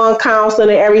one-on-one counseling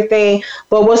and everything.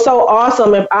 But what's so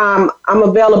awesome, if I'm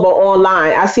available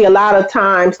online. I see a lot of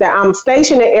times that I'm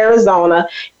stationed in Arizona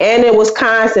and in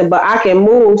Wisconsin, but I can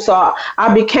move. So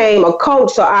I became a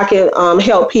coach so I can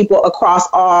help people across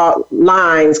all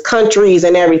lines, countries,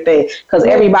 and everything, because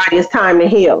everybody is time to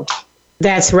heal.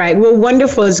 That's right. Well,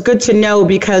 wonderful. It's good to know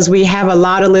because we have a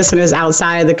lot of listeners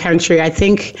outside of the country. I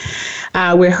think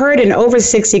we're heard in over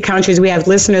 60 countries. We have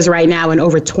listeners right now in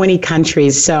over 20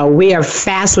 countries. So we are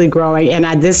fastly growing.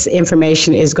 And this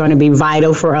information is going to be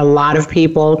vital for a lot of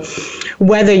people,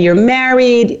 whether you're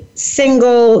married,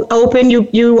 single, open.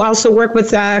 You also work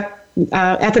with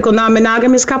ethical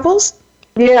non-monogamous couples?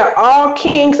 Yeah, all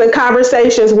kinks and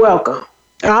conversations welcome.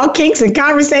 All kinks and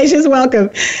conversations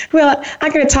welcome. Well,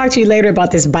 I'm going to talk to you later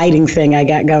about this biting thing I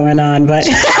got going on, but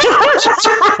I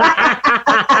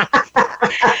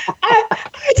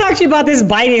talk to you about this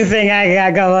biting thing I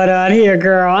got going on here,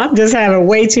 girl. I'm just having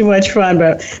way too much fun,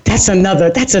 but that's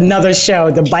another show,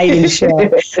 the biting show.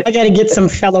 I got to get some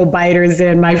fellow biters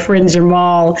in. My friend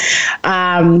Jamal.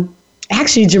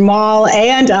 Actually, Jamal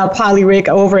and Polly Rick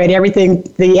over at Everything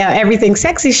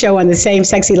Sexy show on the same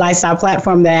sexy lifestyle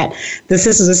platform that the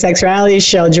Sisters of Sexuality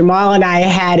show. Jamal and I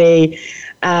had we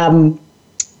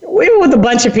were with a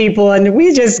bunch of people and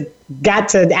we just got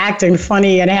to acting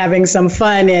funny and having some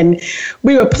fun. And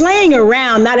we were playing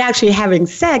around, not actually having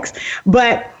sex,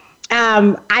 but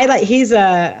he's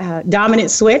a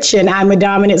dominant switch and I'm a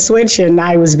dominant switch. And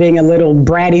I was being a little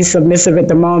bratty submissive at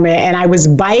the moment. And I was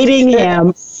biting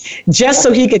him just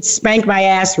so he could spank my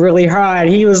ass really hard.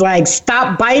 He was like,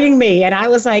 "Stop biting me." And I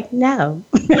was like, "No."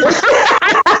 And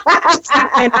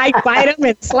I bite him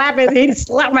and slap him. He'd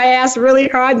slap my ass really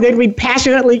hard. And then we'd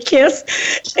passionately kiss.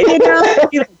 And,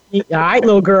 he's like, "All right,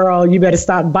 little girl, you better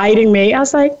stop biting me." I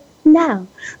was like, "No."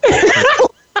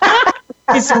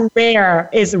 It's rare.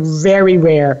 It's very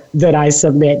rare that I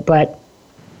submit, but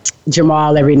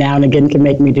Jamal every now and again can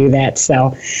make me do that,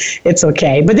 so it's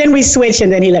okay. But then we switch,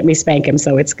 and then he let me spank him,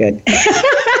 so it's good.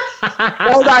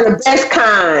 Those are the best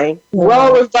kind.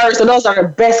 Role reverse, and those are the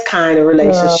best kind of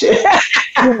relationship.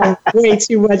 Way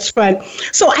too much fun.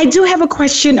 So I do have a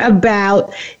question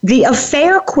about the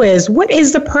affair quiz. What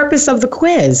is the purpose of the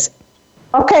quiz?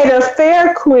 Okay, the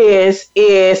affair quiz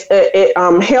is it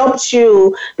helps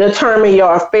you determine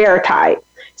your affair type.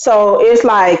 So it's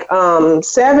like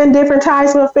 7 different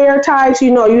types of affair types.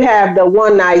 You know, you have the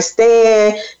one night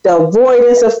stand, the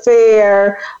avoidance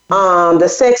affair, the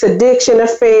sex addiction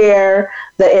affair,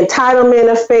 the entitlement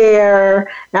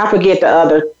affair. And I forget the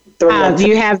other 3.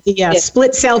 You have the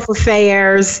split self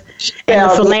affairs and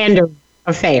the philanderer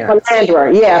affair.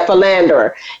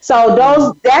 Philanderer. So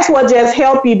that's what just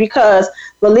help you because,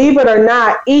 believe it or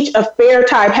not, each affair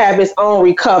type have its own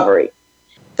recovery.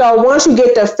 So once you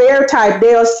get the affair type,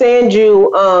 they'll send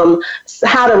you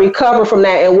how to recover from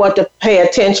that and what to pay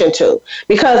attention to.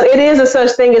 Because it is a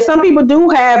such thing as some people do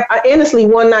have, honestly,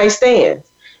 one night stands.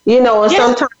 You know, and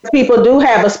sometimes people do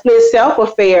have a split self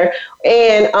affair.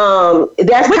 And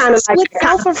that's kind of like split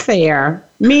self affair,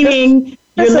 meaning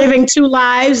you're living 2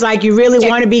 lives, like you really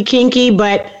want to be kinky,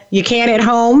 but you can't at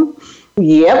home.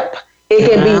 Yep. It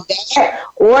can be that,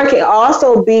 or it can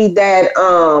also be that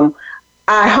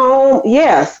at home,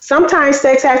 yes, sometimes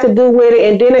sex has to do with it,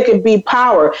 and then it can be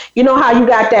power. You know how you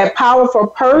got that powerful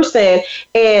person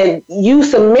and you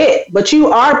submit, but you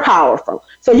are powerful.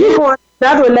 So you go into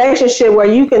another relationship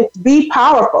where you can be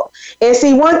powerful. And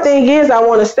see, one thing is I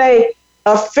want to say,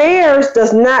 affairs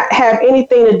does not have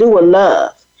anything to do with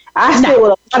love. I sit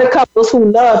with a lot of couples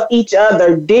who love each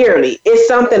other dearly. It's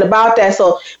something about that.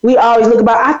 So we always look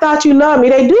about, I thought you loved me.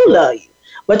 They do love you.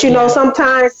 But, you know,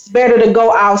 sometimes it's better to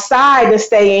go outside than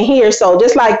stay in here. So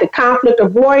just like the conflict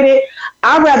avoided,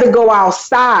 I'd rather go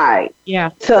outside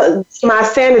to my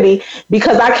sanity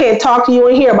because I can't talk to you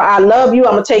in here, but I love you.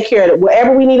 I'm going to take care of it.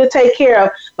 Whatever we need to take care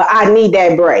of, but I need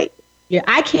that break. Yeah,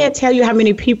 I can't tell you how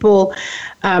many people,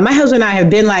 my husband and I have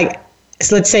been like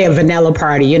let's say a vanilla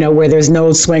party, where there's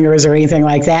no swingers or anything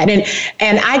like that.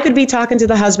 And I could be talking to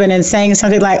the husband and saying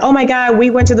something like, oh my God, we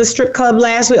went to the strip club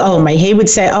last week. He would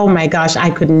say, oh my gosh, I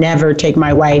could never take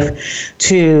my wife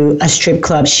to a strip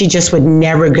club. She just would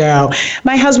never go.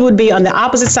 My husband would be on the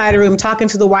opposite side of the room talking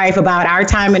to the wife about our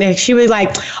time. And she was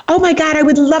like, oh my God, I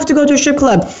would love to go to a strip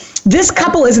club. This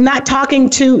couple is not talking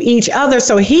to each other.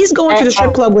 So he's going to the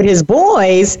strip club with his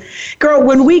boys. Girl,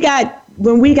 when we got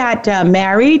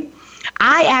married,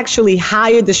 I actually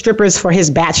hired the strippers for his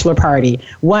bachelor party.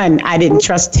 One, I didn't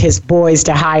trust his boys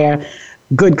to hire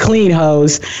good, clean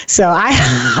hoes. So I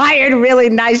hired really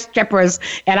nice strippers.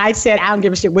 And I said, I don't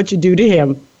give a shit what you do to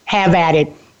him. Have at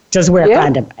it. Just wear a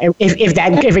condom.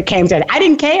 If it came to that, I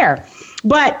didn't care.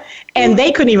 And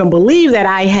they couldn't even believe that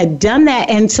I had done that.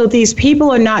 And so these people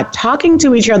are not talking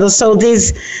to each other. So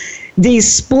these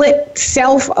split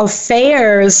self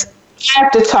affairs. You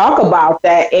have to talk about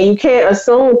that, and you can't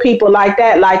assume people like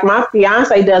that. Like my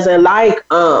fiance doesn't like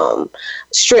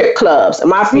strip clubs.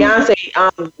 My fiance,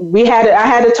 I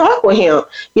had to talk with him,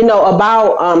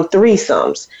 about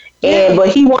threesomes. But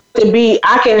he wanted to be,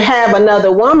 I can have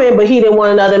another woman, but he didn't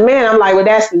want another man. I'm like, well,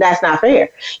 that's not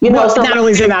fair. Not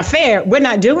only is it not fair, we're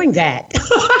not doing that.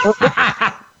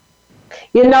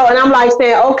 And I'm like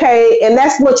saying, okay, and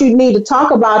that's what you need to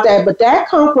talk about that. But that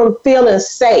comes from feeling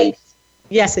safe.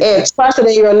 Yes, and trusting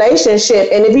in your relationship.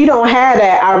 And if you don't have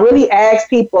that, I really ask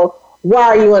people, why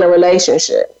are you in a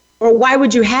relationship? Or why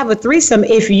would you have a threesome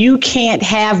if you can't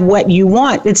have what you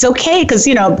want? It's okay because,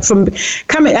 from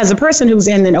coming as a person who's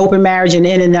in an open marriage and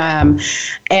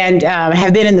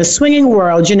have been in the swinging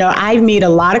world, I've met a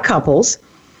lot of couples,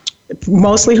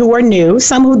 mostly who are new,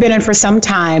 some who've been in for some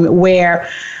time, where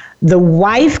the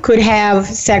wife could have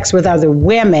sex with other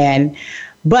women,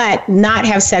 but not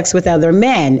have sex with other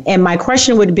men. And my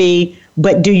question would be,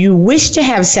 but do you wish to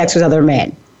have sex with other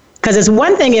men? Because it's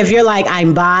one thing if you're like,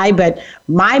 I'm bi, but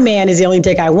my man is the only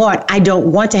dick I want. I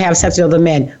don't want to have sex with other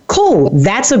men. Cool.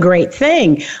 That's a great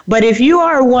thing. But if you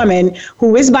are a woman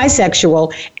who is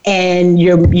bisexual and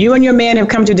you and your man have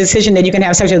come to a decision that you can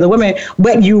have sex with other women,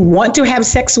 but you want to have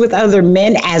sex with other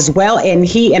men as well, and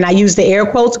he, and I use the air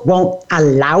quotes, won't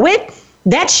allow it,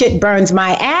 that shit burns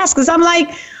my ass. Because I'm like,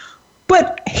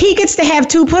 but he gets to have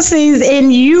two pussies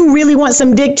and you really want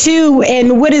some dick too.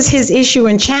 And what is his issue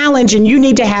and challenge? And you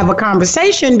need to have a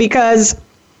conversation because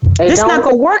this is not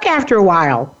going to work after a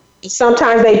while.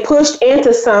 Sometimes they push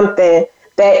into something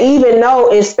that even though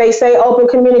they say open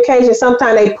communication,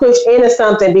 sometimes they push into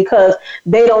something because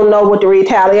they don't know what the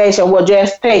retaliation will.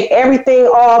 Just take everything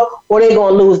off or they're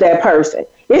going to lose that person.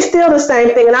 It's still the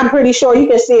same thing. And I'm pretty sure you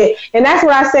can see it. And that's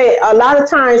what I say a lot of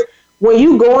times. When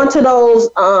you go into those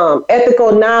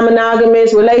ethical,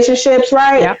 non-monogamous relationships,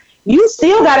 right? Yeah. You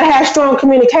still got to have strong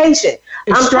communication.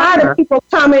 I'm tired of people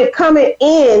coming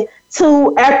in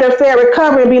to after a fair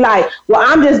recovery and be like, well,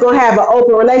 I'm just going to have an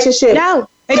open relationship. No,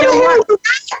 they don't work.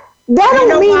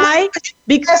 Why?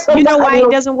 Because you know why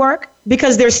it doesn't work?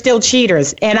 Because they're still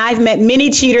cheaters. And I've met many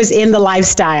cheaters in the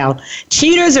lifestyle.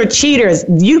 Cheaters are cheaters.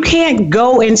 You can't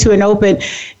go into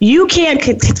you can't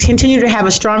continue to have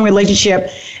a strong relationship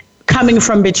coming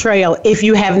from betrayal if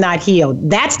you have not healed.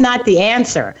 That's not the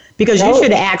answer, because you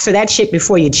should have asked her that shit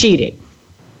before you cheated.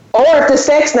 Or if the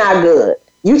sex not good.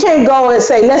 You can't go and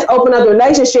say, let's open up the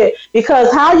relationship,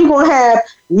 because how you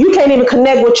can't even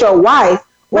connect with your wife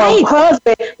or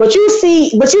husband, but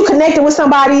you connected with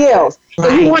somebody else.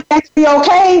 Right. And you want that to be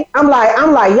okay? I'm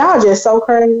like, y'all just so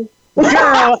crazy.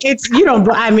 Girl,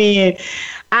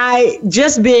 I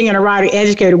just being an erotic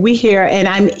educator, we hear,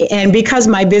 and because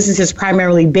my business is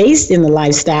primarily based in the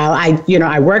lifestyle,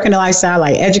 I work in the lifestyle,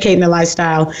 I educate in the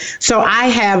lifestyle. So I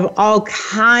have all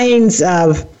kinds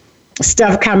of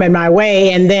stuff coming my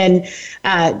way. And then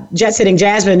Jet Setting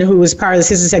Jasmine, who is part of the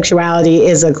Sisters of Sexuality,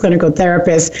 is a clinical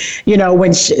therapist.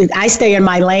 When I stay in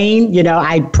my lane,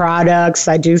 I products,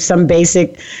 I do some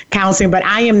basic counseling, but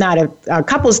I am not a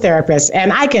couples therapist.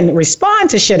 And I can respond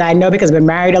to shit I know because I've been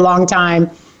married a long time.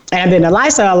 And I've been in the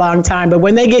lifestyle a long time, but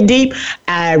when they get deep,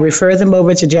 I refer them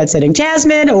over to Jet Setting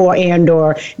Jasmine or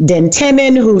Den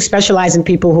Timon, who specialize in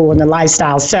people who are in the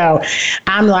lifestyle. So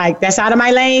I'm like, that's out of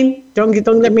my lane. Don't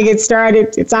let me get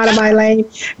started. It's out of my lane.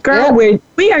 Girl,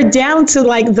 we are down to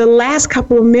like the last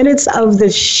couple of minutes of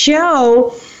the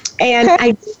show. And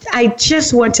I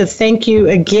just want to thank you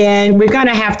again. We're going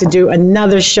to have to do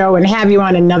another show and have you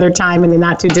on another time in the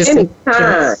not too distant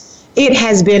future. It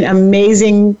has been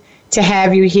amazing to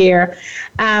have you here.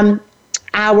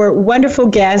 Our wonderful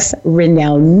guest,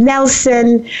 Renelle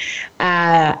Nelson,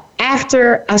 Affair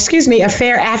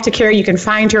Aftercare. You can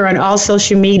find her on all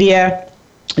social media.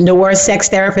 Noor, sex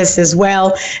therapist as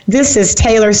well. This is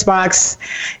Taylor Sparks,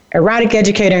 erotic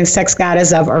educator and sex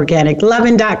goddess of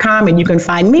organiclovin.com. And you can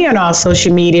find me on all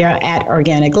social media at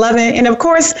organiclovin. And of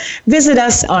course, visit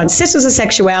us on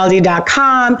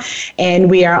sistersofsexuality.com. And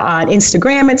we are on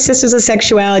Instagram at Sisters of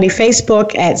Sexuality,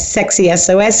 Facebook at Sexy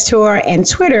SOS Tour, and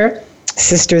Twitter,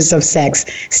 Sisters of Sex.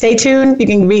 Stay tuned. You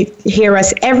can hear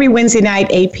us every Wednesday night,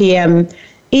 8 p.m.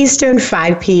 Eastern,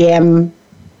 5 p.m.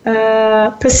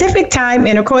 Pacific time,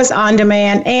 and of course on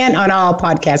demand and on all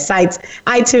podcast sites,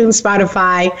 iTunes,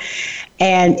 Spotify.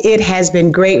 And it has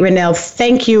been great, Renelle.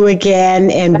 Thank you again.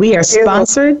 And we are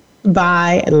sponsored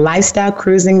by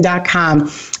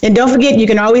lifestylecruising.com. And don't forget, you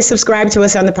can always subscribe to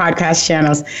us on the podcast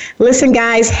channels. Listen,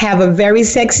 guys, have a very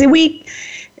sexy week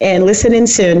and listen in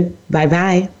soon.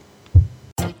 Bye-bye.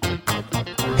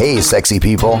 Hey, sexy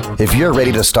people. If you're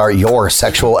ready to start your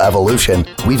sexual evolution,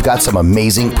 we've got some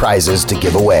amazing prizes to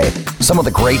give away. Some of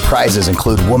the great prizes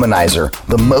include Womanizer,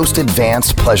 the most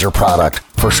advanced pleasure product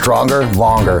for stronger,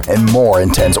 longer, and more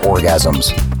intense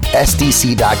orgasms.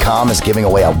 SDC.com is giving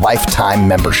away a lifetime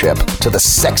membership to the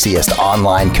sexiest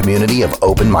online community of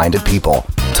open-minded people.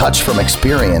 Touch from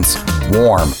experience,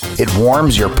 warm. It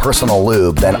warms your personal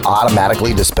lube, then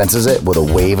automatically dispenses it with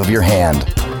a wave of your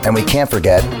hand. And we can't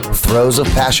forget Throes of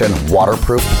Passion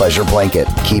waterproof pleasure blanket.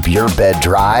 Keep your bed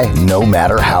dry no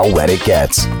matter how wet it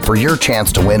gets. For your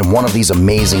chance to win one of these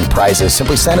amazing prizes,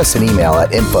 simply send us an email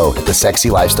at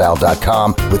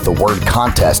info@thesexylifestyle.com with the word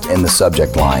contest in the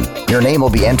subject line. Your name will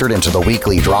be entered into the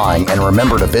weekly drawing, and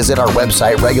remember to visit our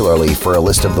website regularly for a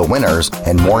list of the winners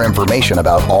and more information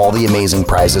about all the amazing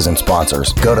prizes and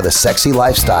sponsors. Go to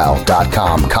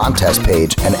thesexylifestyle.com contest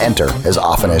page and enter as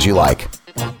often as you like.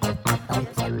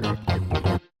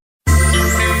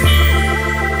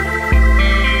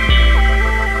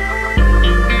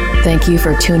 Thank you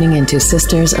for tuning into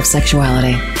Sisters of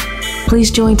Sexuality.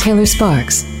 Please join Taylor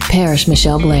Sparks, Parrish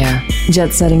Michelle Blair,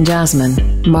 Jet Setting Jasmine,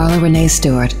 Marla Renee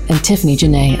Stewart, and Tiffany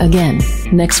Janae again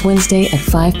next Wednesday at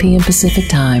 5 p.m. Pacific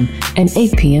Time and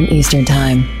 8 p.m. Eastern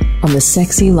Time on the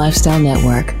Sexy Lifestyle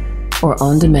Network or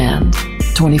on demand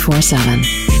 24/7.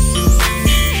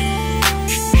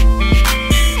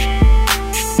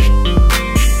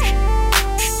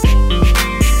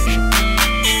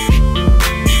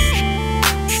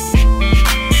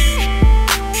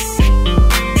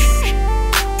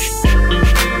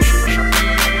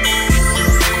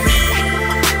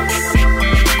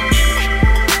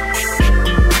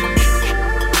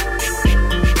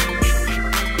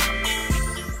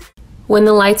 When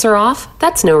the lights are off,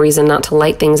 that's no reason not to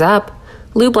light things up.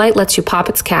 Lube Light lets you pop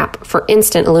its cap for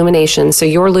instant illumination so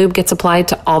your lube gets applied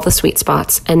to all the sweet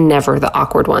spots and never the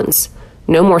awkward ones.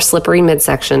 No more slippery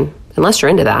midsection, unless you're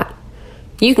into that.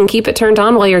 You can keep it turned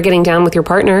on while you're getting down with your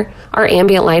partner. Our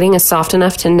ambient lighting is soft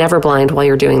enough to never blind while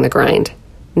you're doing the grind.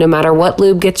 No matter what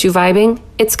lube gets you vibing,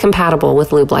 it's compatible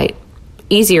with Lube Light.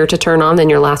 Easier to turn on than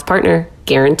your last partner,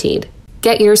 guaranteed.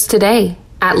 Get yours today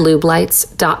at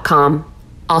lubelights.com.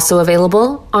 Also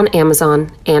available on Amazon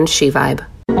and SheVibe.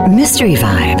 Mystery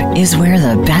Vibe is where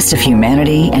the best of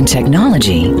humanity and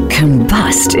technology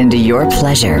combust into your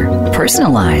pleasure.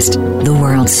 Personalized, the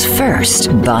world's first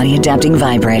body-adapting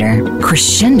vibrator.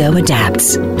 Crescendo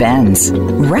adapts, bends,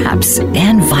 wraps,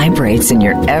 and vibrates in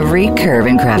your every curve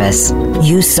and crevice.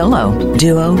 Use solo,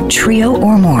 duo, trio,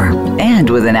 or more. And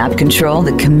with an app control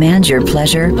that commands your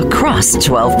pleasure across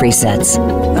 12 presets.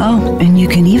 Oh, and you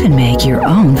can even make your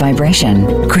own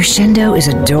vibration. Crescendo is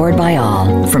adored by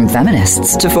all, from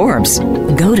feminists to Forbes.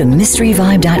 Go to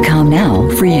mysteryvibe.com now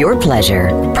for your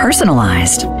pleasure.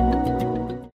 Personalized.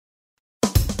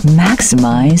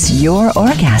 Maximize your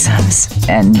orgasms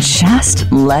and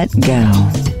just let go.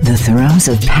 The Throes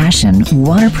of Passion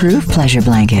waterproof pleasure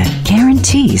blanket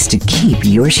guarantees to keep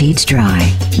your sheets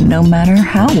dry, no matter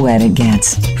how wet it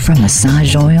gets. From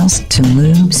massage oils to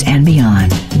lubes and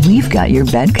beyond, we've got your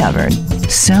bed covered.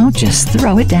 So just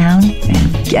throw it down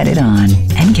and get it on,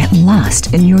 and get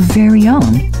lost in your very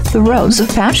own Throes of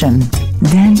Passion.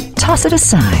 Then toss it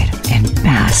aside and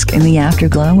bask in the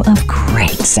afterglow of great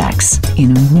sex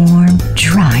in warm,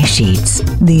 dry sheets.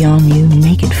 The all-new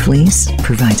Naked Fleece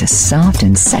provides a soft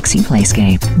and sexy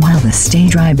playscape, while the Stay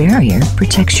Dry barrier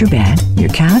protects your bed, your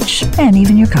couch, and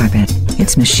even your carpet.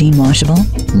 It's machine washable,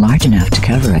 large enough to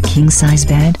cover a king-size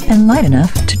bed, and light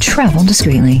enough to travel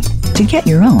discreetly. To get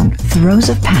your own Throes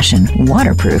of Passion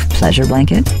waterproof pleasure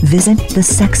blanket, visit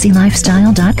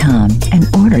thesexylifestyle.com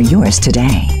and order yours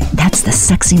today. That's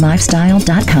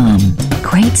thesexylifestyle.com.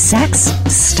 Great sex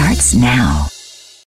starts now.